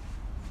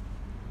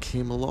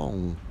came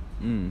along.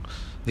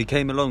 He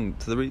came along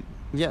to the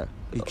Yeah,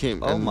 he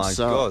came. Oh my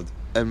god!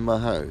 In my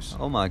house.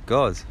 Oh my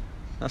god,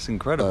 that's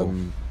incredible.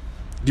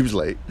 He was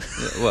late.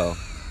 Yeah, well,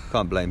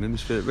 can't blame him.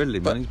 It's Philip Ridley,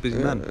 man. He's a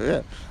busy man.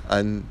 Yeah,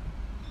 and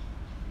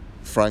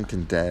Frank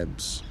and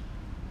Debs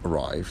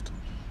arrived,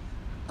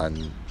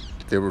 and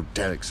they were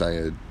dead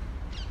excited.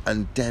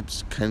 And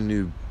Debs kind of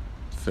knew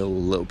Phil a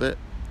little bit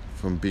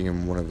from being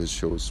in one of his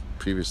shows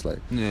previously.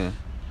 Yeah.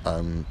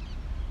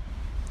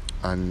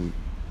 And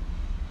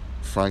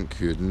Frank,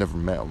 who had never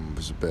met him,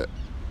 was a bit...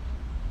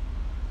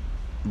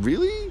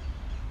 Really?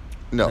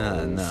 No.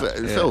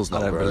 Phil's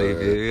not I don't going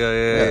believe you.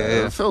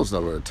 Yeah. Phil's not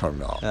going to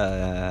turn up.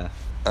 Yeah.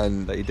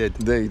 And but he did.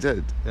 They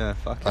did. Yeah,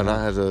 fuck. And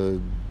I had a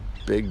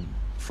big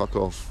fuck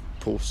off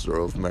poster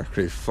of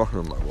Mercury Fur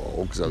on my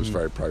wall because I was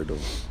very proud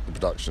of the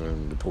production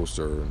and the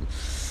poster, and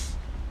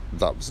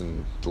that was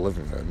in the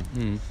living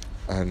room.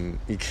 And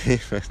he came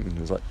in and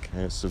was like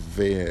kind of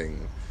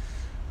surveying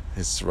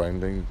his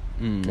surrounding,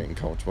 getting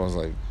comfortable. I was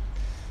like,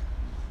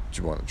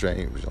 do you want a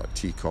drink? Would you like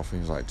tea, coffee?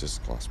 He was like,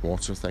 just a glass of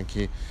water, thank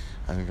you.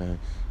 And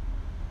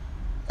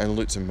I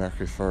looked at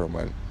Mercury Fur and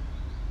went,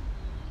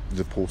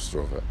 the poster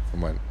of it,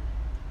 and went,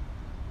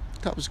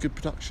 that was good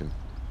production.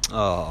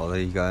 Oh, there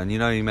you go. And you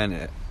know he meant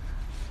it.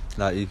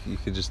 Like, you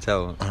could just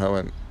tell. And I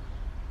went,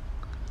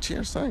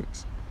 cheers,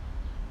 thanks.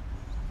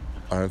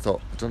 And I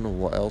thought, I don't know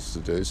what else to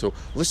do, so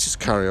let's just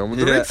carry on with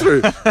the read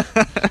through.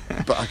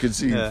 But I could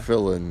see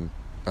Phil and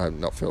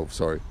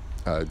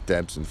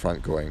Debs and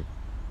Frank going,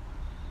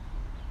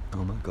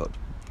 oh my god,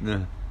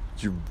 yeah,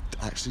 you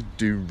actually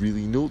do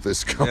really know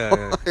this guy.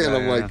 And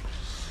I'm like,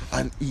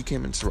 and he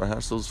came into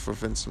rehearsals for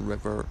Vincent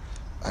River,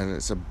 and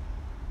it's a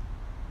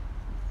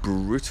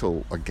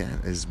brutal, again,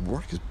 his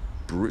work is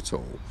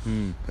brutal.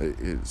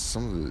 It's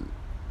some of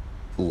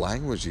the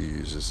language he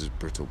uses is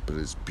brutal, but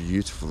it's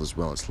beautiful as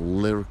well. It's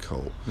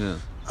lyrical,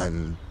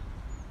 and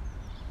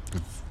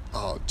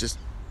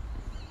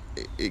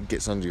it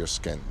gets under your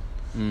skin.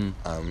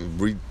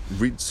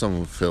 Read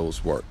some of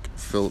Phil's work.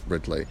 Philip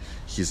Ridley,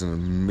 he's an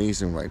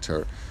amazing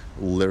writer,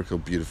 lyrical,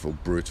 beautiful,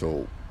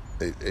 brutal.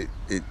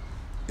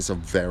 He's a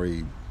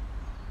very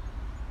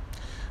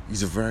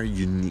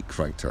unique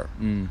writer,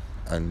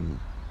 and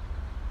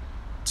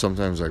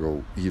sometimes I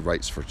go, he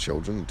writes for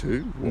children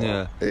too. What?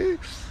 Yeah,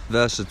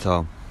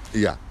 versatile.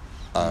 Yeah,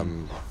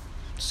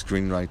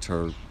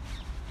 screenwriter,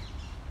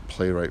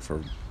 playwright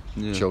for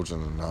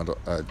children and adult.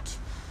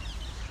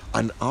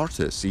 An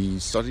artist. He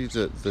studied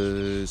at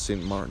the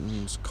St.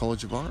 Martin's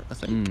College of Art, I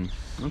think.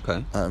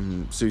 Okay.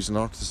 So he's an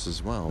artist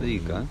as well. There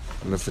you go.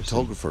 And a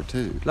photographer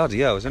too.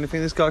 Bloody hell! Is there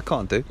anything this guy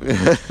can't do?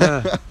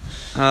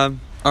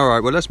 All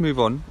right. Well, let's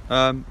move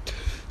on.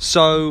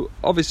 So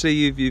obviously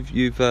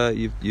you've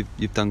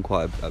done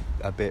quite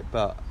a bit,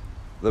 but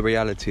the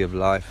reality of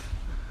life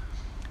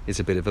is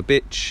a bit of a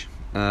bitch.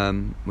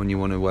 When you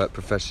want to work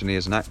professionally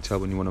as an actor,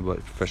 when you want to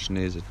work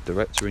professionally as a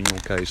director, in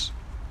your case,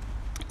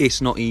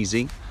 it's not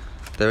easy.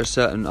 There are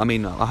certain... I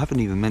mean, I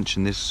haven't even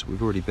mentioned this.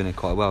 We've already been here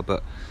quite a while,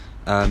 but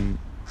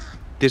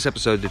this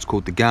episode is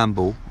called The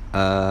Gamble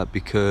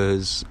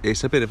because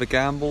it's a bit of a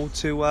gamble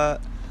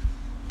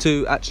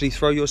to actually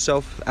throw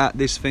yourself at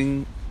this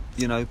thing,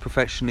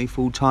 professionally,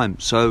 full-time.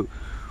 So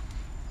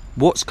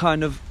what's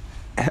kind of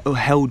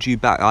held you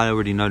back? I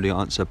already know the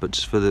answer, but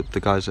just for the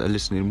guys that are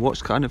listening,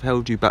 what's kind of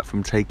held you back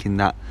from taking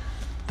that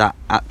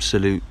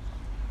absolute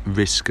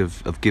risk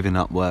of giving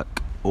up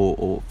work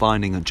or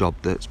finding a job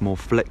that's more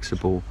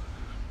flexible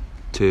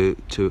to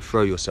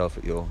throw yourself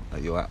at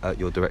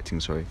your directing?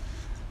 Sorry.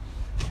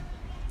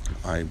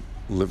 I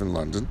live in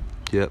London.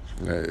 Yep.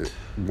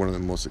 One of the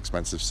most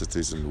expensive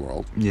cities in the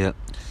world. Yep.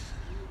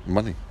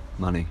 Money.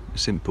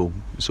 Simple.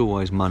 It's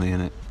always money,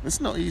 isn't it?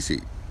 It's not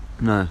easy.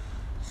 No.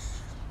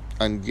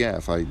 And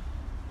if I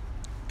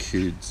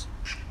could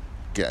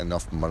get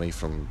enough money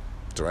from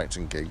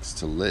directing gigs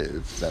to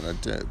live, then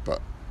I'd do it.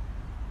 But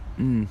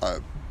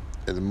at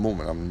the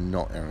moment, I'm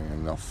not earning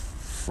enough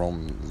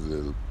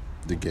from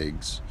the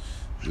gigs,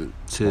 the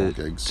small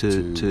gigs,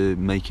 to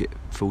make it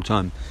full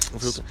time.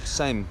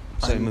 Same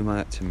with my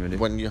acting, really.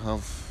 When you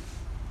have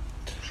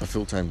a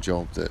full-time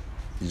job that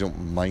you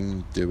don't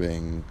mind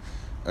doing,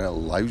 and it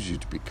allows you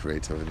to be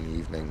creative in the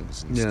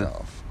evenings and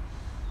stuff,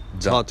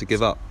 it's hard to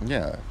give up.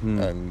 Yeah,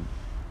 and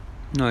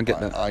No, I get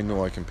that. I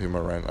know I can pay my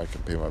rent, I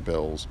can pay my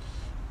bills,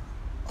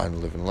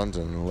 and live in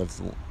London and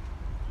live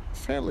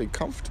fairly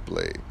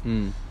comfortably.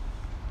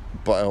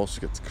 But I also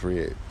get to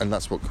create, and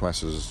that's what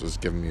Questers has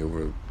given me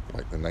over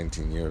like the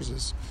 19 years.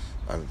 Is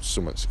I have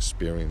so much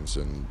experience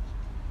and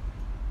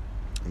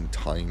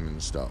time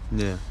and stuff.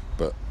 Yeah.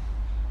 But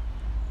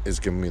it's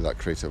given me that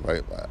creative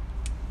outlet.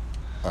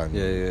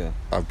 And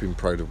I've been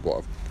proud of what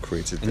I've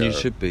created. And you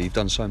should be. You've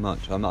done so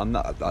much. I'm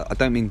not. I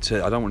don't mean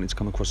to. I don't want it to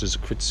come across as a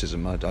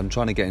criticism. I'm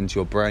trying to get into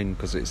your brain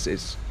because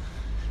it's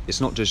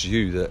not just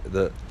you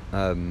that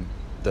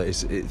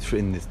is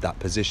in that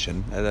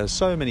position. There's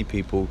so many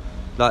people.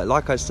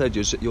 Like I said,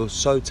 you're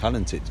so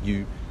talented.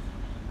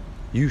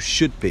 You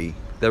should be.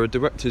 There are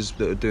directors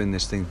that are doing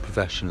this thing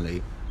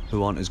professionally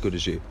who aren't as good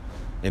as you,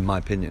 in my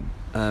opinion.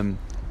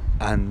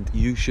 And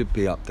you should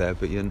be up there,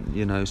 but you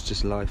know, it's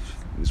just life.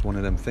 It's one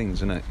of them things,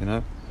 isn't it? You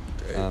know.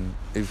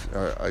 If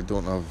I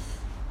don't have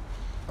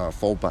a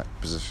fallback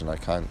position, I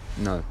can't.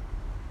 No.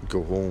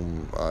 Go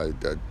home.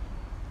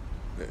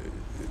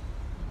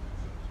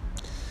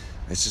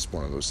 It's just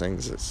one of those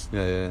things. It's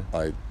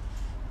I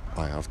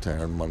have to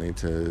earn money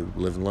to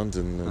live in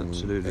London, and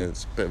absolutely,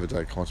 it's a bit of a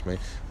dichotomy.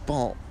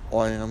 But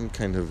I am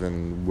kind of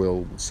in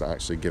Will's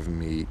actually giving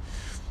me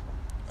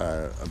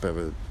a bit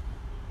of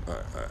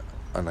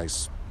a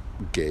nice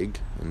gig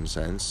in the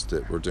sense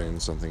that we're doing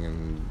something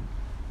in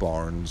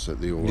Barnes at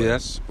the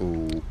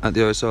OSO. At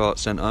the OSO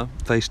Arts Centre,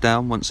 face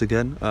down once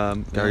again.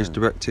 Gary's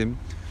directing.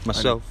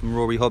 Myself and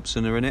Rory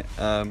Hobson are in it.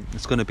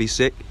 It's going to be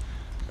sick.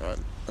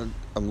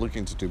 I'm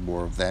looking to do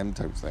more of them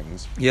type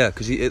things. Yeah,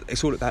 because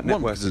it's all about networking.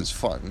 One, because it's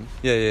fun.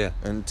 Yeah.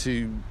 And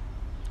two,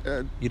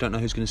 you don't know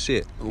who's going to see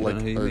it.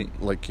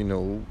 Like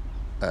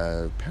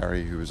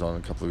Perry, who was on a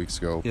couple of weeks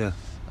ago. Yeah.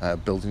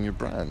 Building your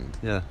brand.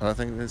 Yeah. And I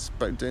think it's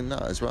about doing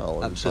that as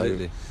well.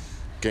 Absolutely.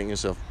 Getting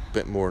yourself a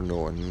bit more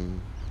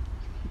known,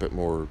 a bit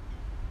more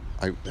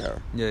out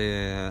there.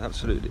 Yeah,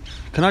 absolutely.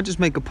 Can I just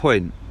make a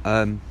point?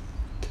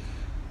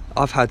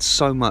 I've had not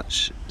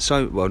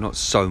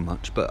so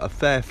much, but a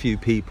fair few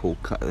people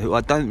who I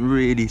don't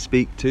really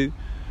speak to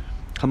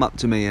come up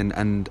to me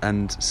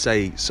and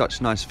say such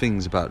nice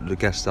things about the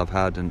guests I've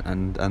had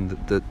and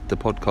the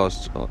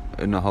podcast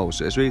in the whole.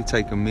 So it's really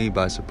taken me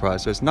by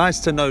surprise. So it's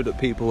nice to know that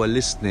people are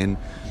listening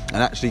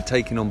and actually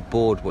taking on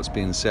board what's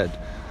being said.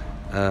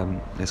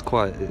 It's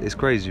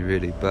crazy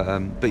really,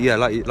 but yeah,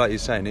 like you're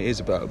saying, it is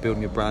about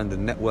building your brand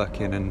and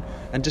networking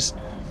and just,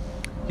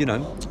 you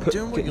know,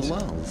 doing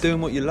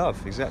what you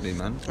love, exactly,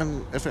 man.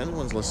 And if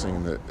anyone's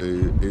listening that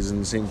is in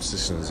the same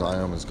position as I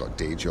am, has got a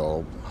day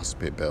job, has to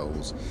pay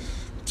bills,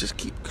 just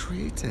keep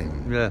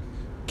creating.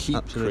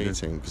 Keep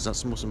creating, because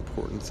that's the most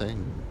important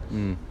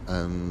thing.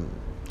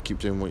 Keep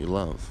doing what you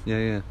love.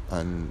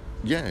 And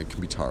it can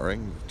be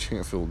tiring.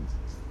 Doing a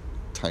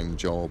full-time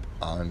job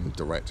and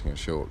directing a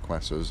show at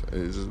Questers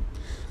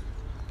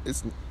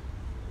it's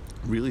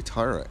really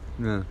tiring.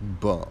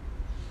 But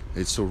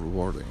it's so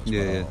rewarding as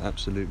well. Yeah,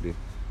 absolutely.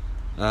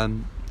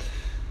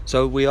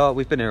 So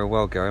we've been here a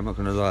while, Gary, I'm not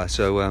going to lie,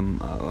 so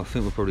I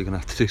think we're probably going to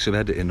have to do some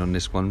editing on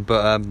this one,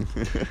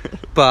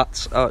 but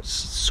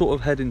sort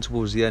of heading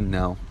towards the end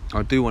now,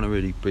 I do want to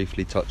really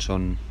briefly touch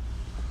on,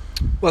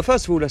 well,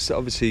 first of all,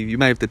 obviously you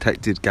may have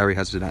detected Gary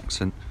has an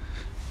accent.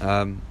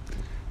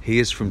 He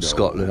is from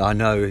Scotland. I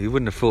know, he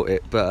wouldn't have thought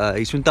it, but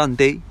he's from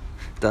Dundee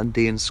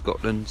in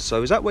Scotland.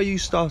 So is that where you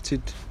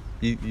started?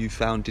 You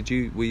found,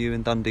 were you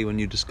in Dundee when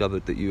you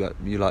discovered that you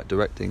like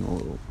directing,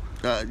 or?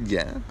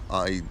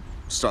 I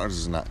started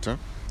as an actor,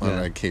 and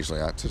I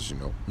occasionally act, as you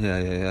know.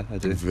 Yeah, I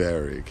do.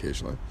 Very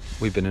occasionally.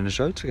 We've been in a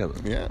show together.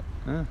 Yeah.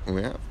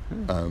 We have.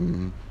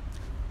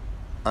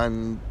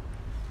 And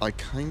I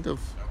kind of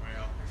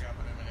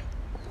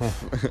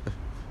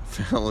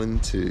fell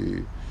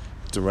into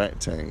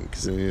directing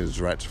because I needed a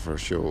director for a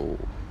show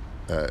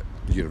at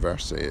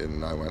university,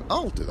 and I went,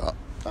 I'll do that.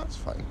 That's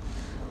fine.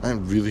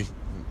 And really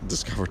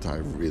discovered I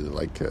really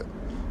like it,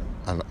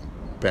 and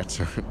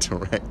better at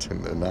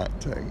directing than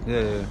acting.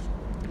 Yeah.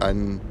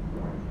 And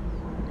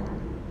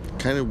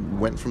kind of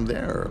went from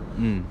there.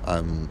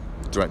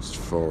 Directed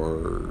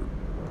for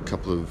a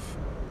couple of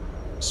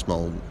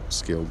small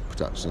scale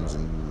productions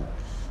in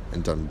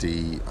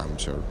Dundee,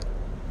 amateur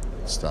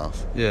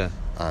stuff. Yeah.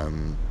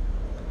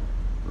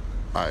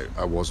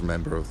 I was a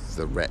member of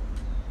the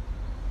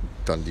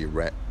Dundee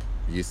Rep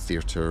Youth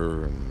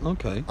Theatre and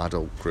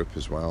adult group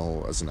as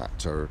well as an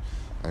actor,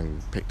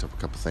 and picked up a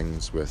couple of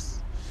things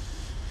with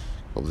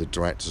the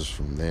directors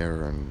from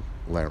there and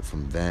learnt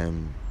from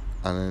them,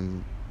 and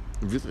then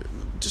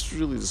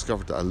really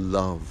discovered that I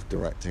love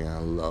directing and I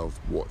love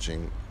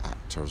watching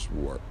actors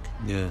work.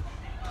 Yeah.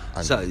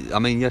 So I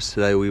mean,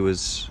 yesterday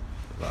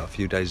a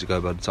few days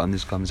ago by the time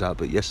this comes out,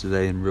 but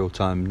yesterday in real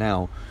time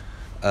now,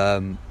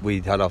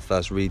 we had our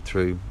first read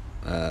through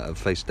of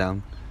Face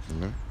Down.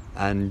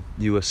 And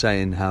you were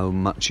saying how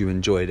much you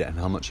enjoyed it and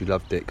how much you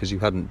loved it, because you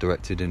hadn't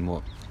directed in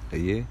a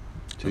year?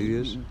 2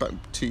 years? About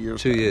 2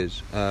 years. 2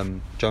 years.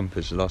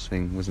 Jumpers, the last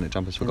thing, wasn't it?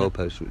 Jumpers for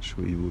Goalposts, which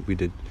we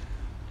did.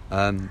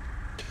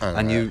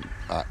 And you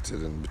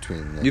acted in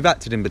between. You've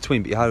acted in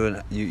between, but you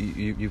haven't.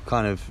 You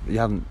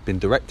haven't been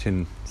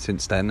directing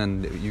since then,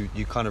 and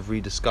you kind of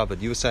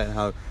rediscovered. You were saying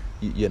how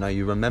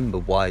you remember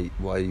why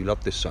you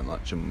love this so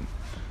much, and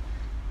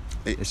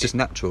it's just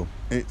natural.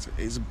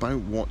 It's about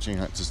watching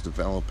actors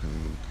develop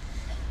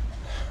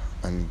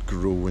and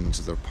grow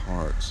into their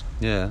parts.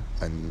 Yeah.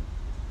 And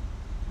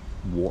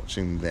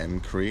watching them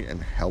create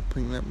and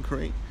helping them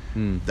create.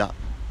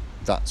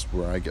 That's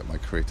where I get my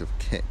creative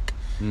kick.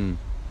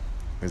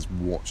 Is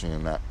watching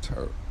an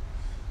actor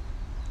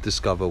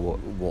discover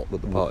what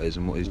the part is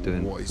and what he's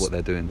doing, what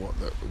they're doing, what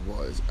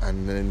is,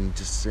 and then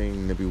just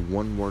saying maybe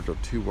one word or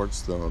two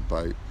words to them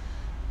about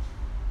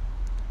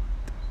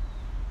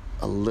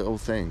a little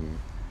thing,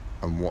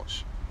 and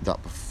watch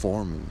that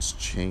performance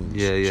change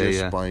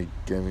by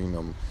giving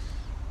them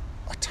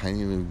a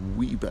tiny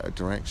wee bit of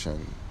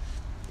direction.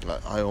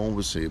 Like I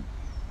always say,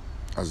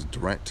 as a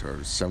director,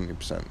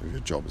 70% of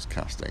your job is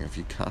casting. If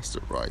you cast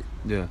it right,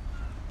 you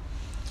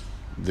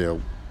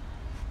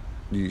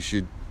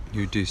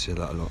do say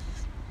that a lot.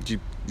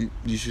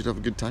 You should have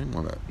a good time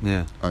on it.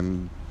 Yeah.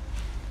 And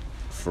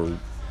for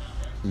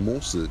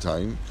most of the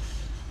time,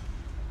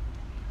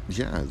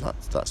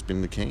 that's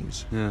been the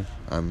case. Yeah.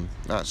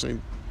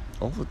 Actually,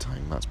 all the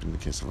time that's been the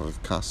case. If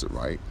I've cast it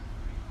right,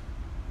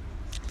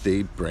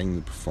 they bring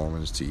the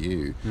performance to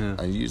you,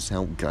 and you just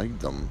help guide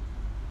them.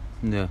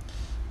 Yeah.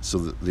 So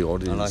that the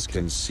audience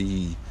can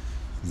see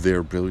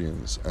their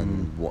brilliance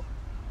and what.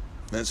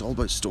 And it's all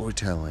about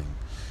storytelling,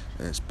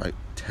 and it's about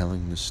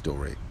telling the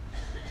story,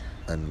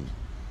 and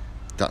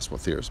that's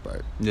what theatre's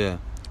about. Yeah.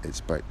 It's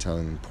about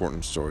telling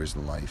important stories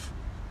in life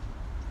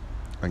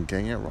and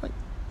getting it right.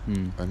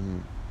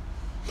 And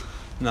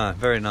no,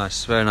 very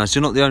nice, very nice.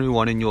 You're not the only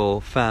one in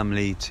your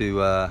family to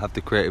have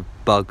the creative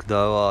bug,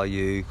 though, are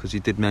you? Because you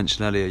did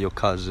mention earlier your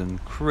cousin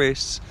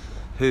Chris,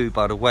 who,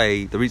 by the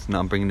way, the reason that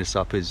I'm bringing this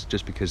up is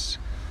just because,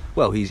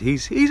 well,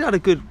 he's had a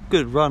good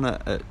run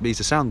at he's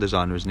a sound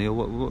designer, isn't he? Or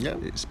what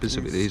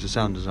specifically, he's a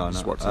sound designer.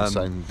 He's worked on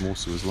sound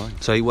most of his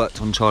life. So he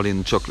worked on Charlie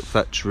and the Chocolate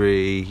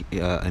Factory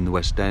in the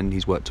West End.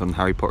 He's worked on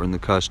Harry Potter and the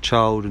Cursed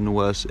Child in the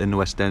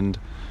West End.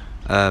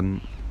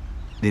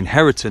 The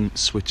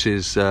Inheritance, which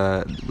is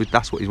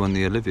that's what he's won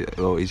the Olivier,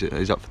 or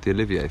he's up for the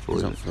Olivier for.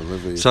 He's up for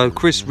Olivier. So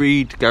Chris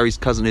Reid, Gary's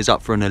cousin, is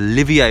up for an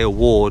Olivier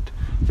Award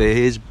for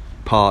his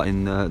part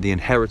in the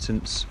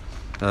Inheritance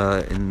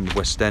in the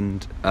West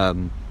End,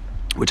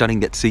 which I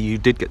didn't get to see. You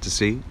did get to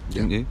see,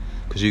 didn't you?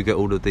 Because you get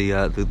all of the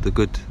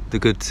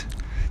good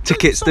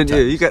tickets, didn't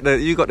you? You got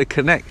the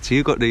connect.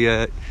 You got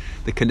the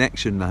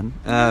connection, man.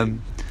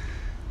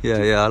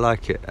 I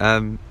like it.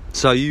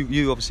 So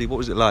you obviously, what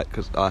was it like?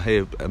 Because I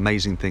hear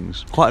amazing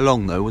things. Quite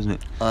long though, wasn't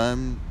it?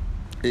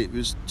 It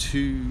was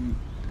two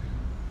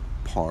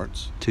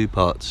parts.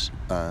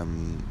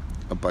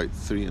 About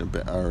 3 and a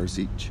bit hours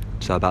each.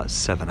 So about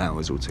 7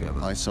 hours altogether.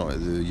 I saw it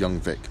at the Young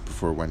Vic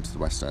before I went to the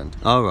West End.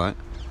 Oh, right.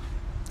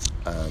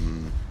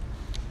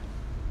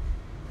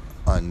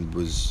 And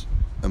was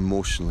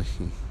emotionally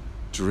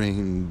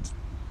drained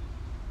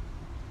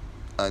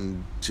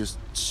and just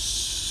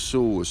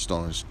so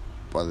astonished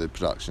by the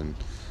production.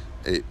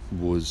 It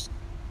was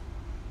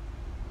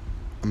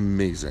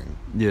amazing.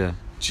 Yeah.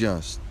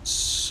 Just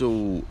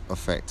so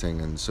affecting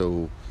and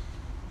so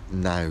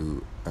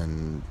now,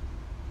 and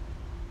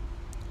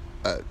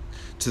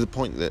to the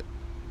point that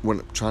when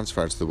it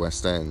transferred to the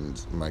West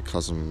End, my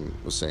cousin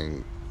was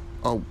saying,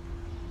 "Oh,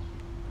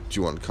 do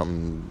you want to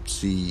come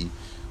see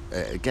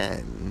it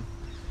again?"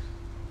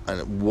 And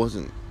it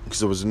wasn't,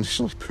 because I was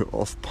initially put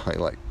off by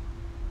like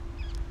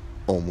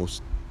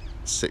almost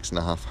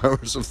 6.5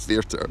 hours of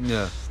theatre.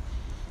 Yeah.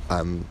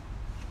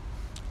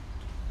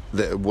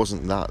 That it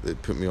wasn't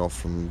that put me off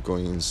from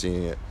going and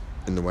seeing it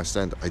in the West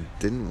End. I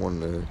didn't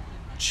want to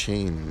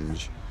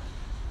change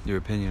your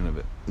opinion of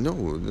it. No,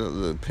 not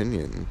the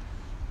opinion.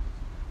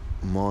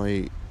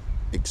 My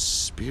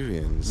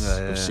experience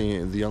of seeing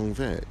it at the Young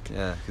Vic.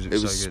 Yeah, because it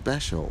was so good.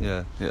 Special.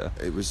 Yeah.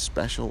 It was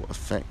special,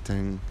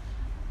 affecting.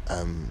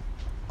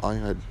 I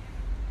had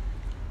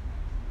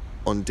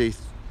on day.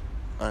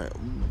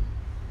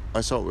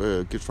 I saw it with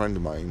a good friend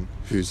of mine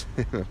who's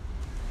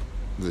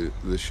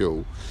the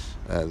show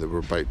that we're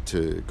about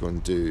to go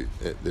and do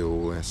at the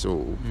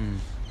OSO,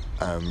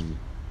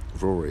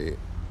 Rory,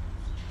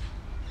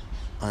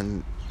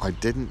 and I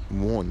didn't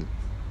want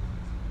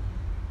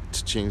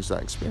to change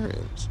that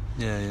experience.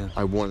 Yeah.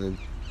 I wanted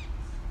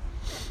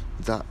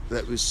that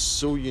was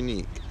so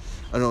unique,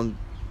 and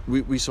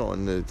we saw it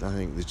on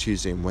the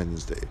Tuesday and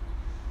Wednesday,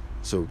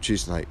 so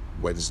Tuesday night,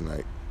 Wednesday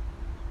night.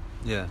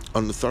 Yeah.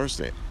 On the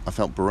Thursday, I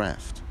felt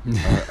bereft.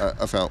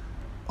 I felt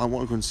I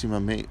want to go and see my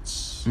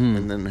mates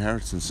in the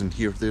Inheritance and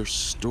hear their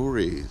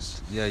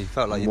stories. Yeah, you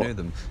felt like you knew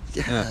them.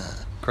 Yeah.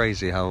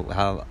 Crazy how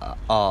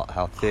art,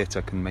 how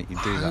theatre can make you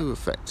do that. How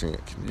affecting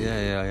it can be.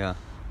 Yeah.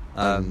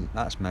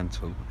 That's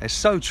mental. It's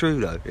so true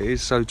though. It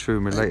is so true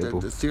and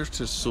relatable. The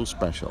theatre's so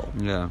special.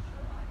 Yeah.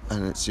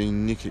 And it's a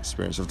unique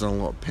experience. I've done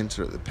a lot of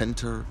Pinter at the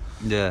Pinter.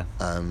 Yeah.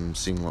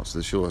 Seen lots of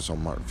the shows. I saw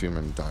Martin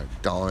Freeman,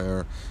 Derek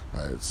Dyer,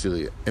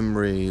 Celia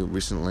Imrie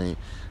recently.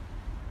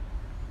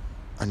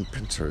 And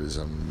Pinter is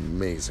an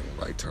amazing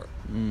writer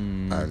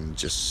and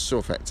just so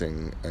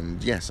affecting.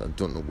 And yes, I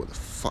don't know what the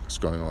fuck's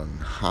going on in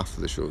half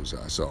of the shows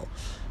that I saw,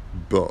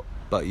 but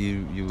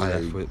you were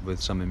left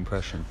with some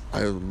impression.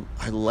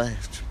 I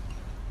left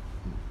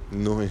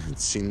knowing I'd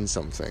seen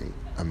something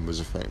and was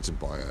affected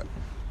by it,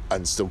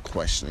 and still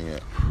questioning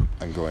it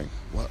and going,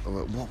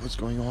 what was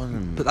going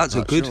on? But that's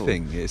a good show?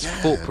 thing. It's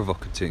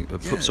thought-provoking,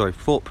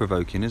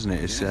 isn't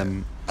it? It's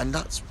and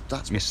that's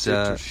what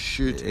theatre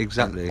should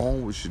exactly and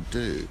always should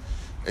do.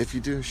 If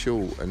you do a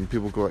show and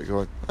people go out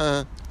going,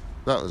 that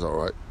was all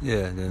right.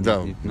 Yeah,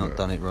 then you've not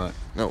done it right.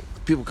 No,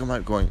 people come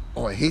out going,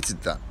 oh, I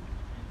hated that.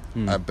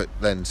 But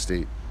then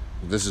state,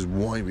 this is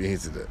why we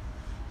hated it.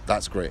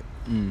 That's great.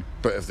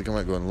 But if they come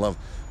out going,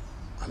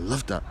 I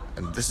loved that,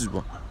 and this is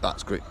what,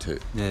 that's great too.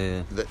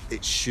 Yeah. That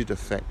it should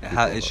affect.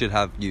 It should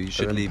have you. It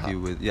should leave you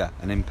with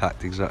an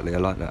impact. Exactly. I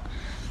like that.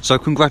 So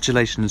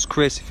congratulations,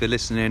 Chris, if you're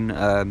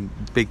listening.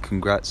 Big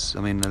congrats.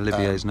 I mean,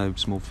 Olivier's no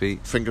small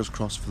feat. Fingers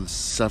crossed for the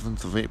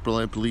 7th of April,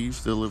 I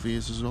believe. The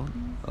Olivier's is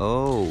on.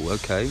 Oh,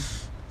 okay.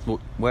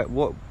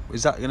 What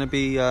is that going to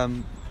be?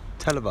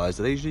 Televised?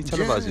 Are they usually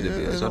televised? Yeah,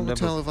 they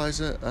televise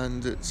it,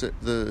 and it's at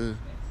the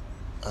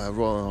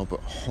Royal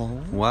Albert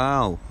Hall.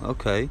 Wow.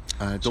 Okay.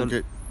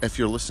 If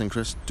you're listening,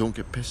 Chris, don't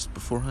get pissed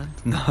beforehand.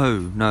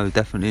 No,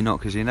 definitely not,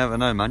 because you never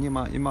know, man. You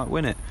might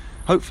win it.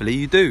 Hopefully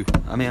you do.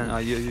 I mean,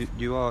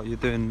 you're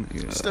doing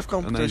stiff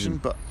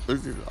competition,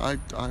 amazing.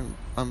 but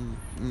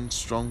I'm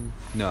strong.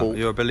 No, hope.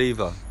 You're a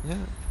believer.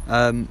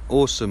 Yeah.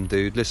 Awesome,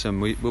 dude. Listen,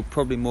 we'll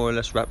probably more or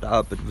less wrap that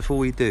up, but before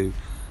we do,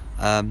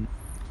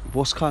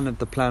 what's kind of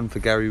the plan for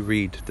Gary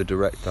Reid, the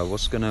director?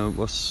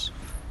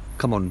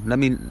 Come on, let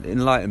me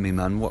enlighten me,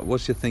 man.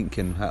 What's your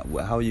thinking?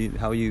 How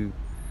you?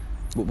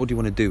 What do you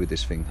want to do with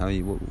this thing?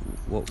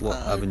 What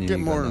avenue? Get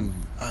you more. going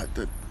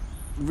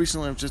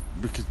Recently,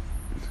 because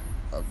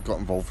I've got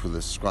involved with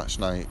this Scratch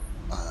Night.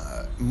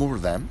 More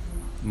of them.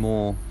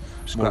 More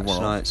Scratch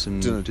Nights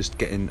and just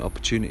getting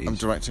opportunities. I'm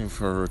directing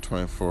for a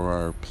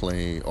 24-hour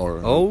play or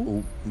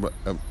an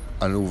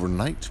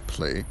overnight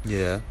play.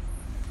 Yeah.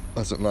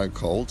 That's it now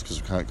called,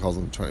 because we can't call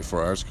them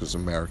 24 hours because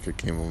America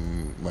came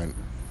and went.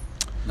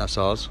 That's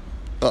ours.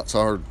 That's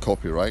our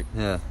copyright.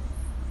 Yeah.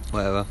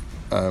 Whatever.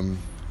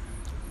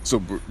 So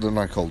they're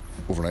now called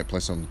overnight play,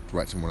 so I'm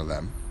directing one of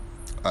them.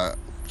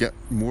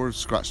 More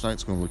Scratch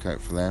Nights, going to look out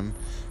for them.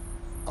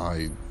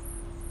 I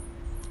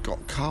got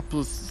a couple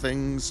of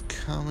things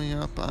coming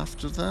up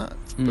after that,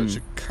 but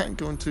you can't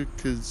go into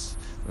because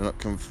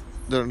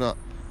they're not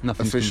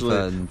Nothing's officially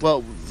confirmed.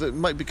 Well, they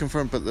might be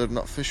confirmed, but they're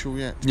not official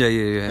yet. Yeah.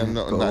 And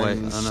not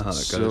announced. I know how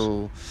that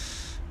goes.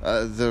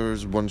 So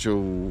there's one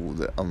show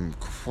that I'm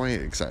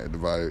quite excited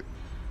about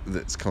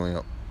that's coming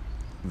up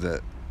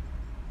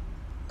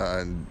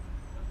and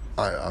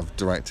I've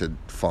directed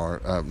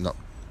not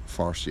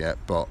farce yet,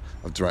 but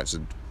I've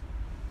directed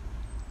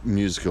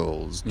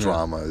musicals,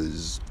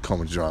 dramas,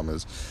 comedy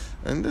dramas,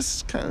 and this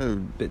is kind of a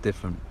bit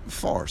different.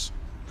 Farce.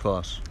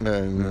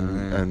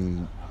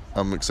 And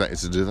I'm excited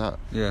to do that.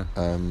 Yeah.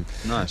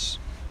 Nice.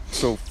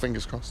 So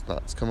fingers crossed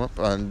that's come up,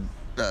 and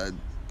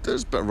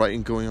there's a bit of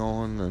writing going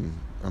on, and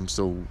I'm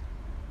still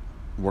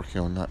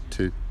working on that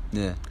too.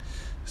 Yeah.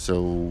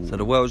 So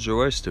the world's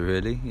your oyster,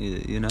 really.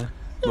 You know.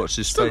 Watch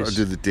this space. Still got to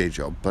do the day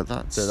job, but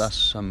that's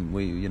that's what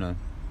we've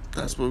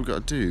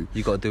got to do.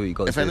 You got to do what you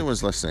got to do. If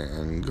anyone's listening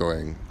and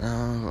going,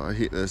 "Oh, I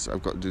hate this.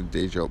 I've got to do the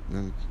day job,"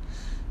 then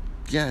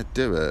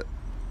do it,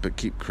 but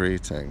keep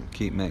creating.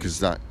 Keep making, because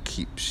that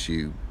keeps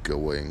you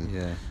going.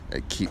 Yeah.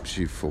 It keeps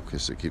you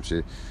focused. It keeps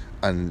you,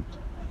 and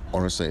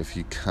honestly, if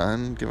you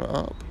can give it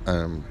up,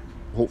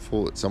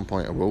 hopeful at some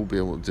point I will be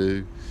able to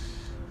do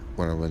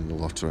when I win the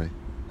lottery.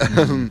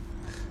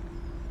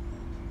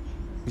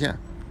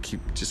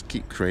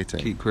 Keep creating.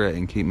 Keep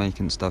creating, keep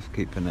making stuff,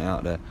 keep putting it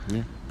out there.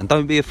 Yeah. And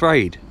don't be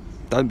afraid.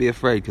 Don't be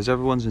afraid, because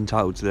everyone's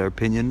entitled to their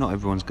opinion. Not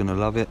everyone's going to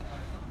love it.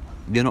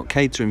 You're not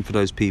catering for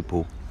those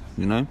people,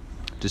 you know?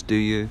 Just do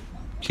you.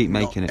 Keep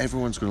making it.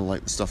 Everyone's going to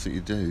like the stuff that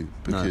you do,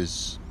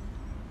 because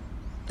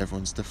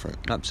everyone's different.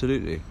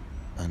 Absolutely.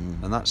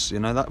 And that's,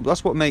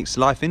 that's what makes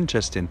life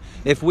interesting.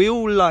 If we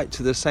all liked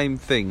the same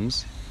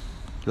things,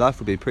 life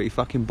would be pretty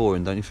fucking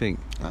boring, don't you think?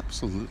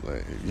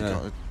 Absolutely. You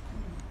got to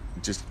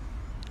just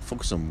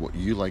focus on what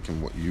you like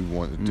and what you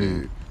want to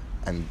do,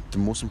 and the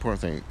most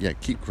important thing,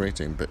 keep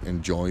creating, but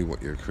enjoy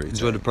what you're creating.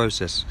 Enjoy the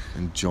process.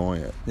 Enjoy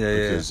it,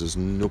 because there's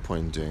no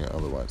point in doing it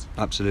otherwise.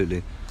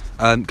 Absolutely.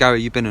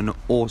 Gary, you've been an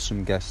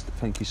awesome guest.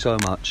 Thank you so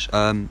much.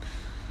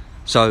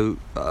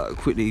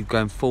 Quickly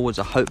going forwards,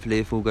 hopefully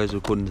if all goes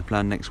according to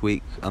plan, next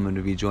week I'm going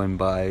to be joined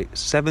by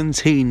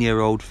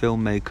 17-year-old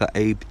filmmaker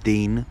Abe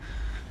Dean.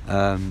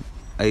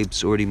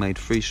 Abe's already made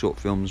 3 short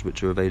films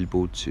which are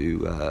available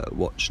to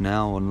watch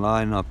now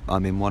online.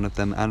 I'm in one of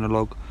them,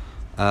 Analog.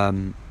 So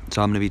I'm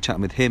going to be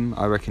chatting with him.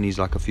 I reckon he's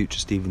like a future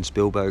Steven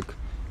Spielberg.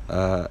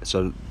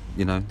 Exciting.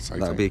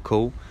 That'll be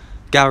cool.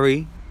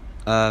 Gary,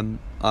 I'm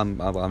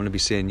going to be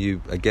seeing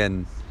you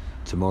again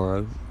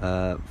tomorrow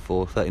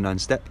for 39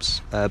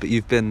 steps. But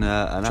you've been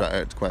Shout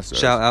out to Questers.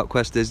 Shout out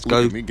Questers.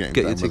 Go get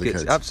your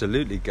tickets.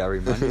 Absolutely, Gary,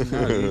 man.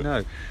 You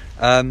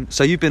know.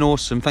 So you've been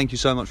awesome. Thank you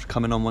so much for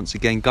coming on once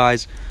again,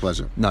 guys.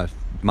 Pleasure. No,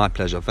 my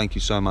pleasure. Thank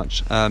you so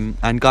much.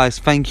 And guys,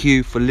 thank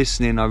you for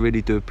listening. I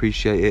really do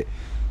appreciate it.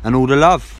 And all the love.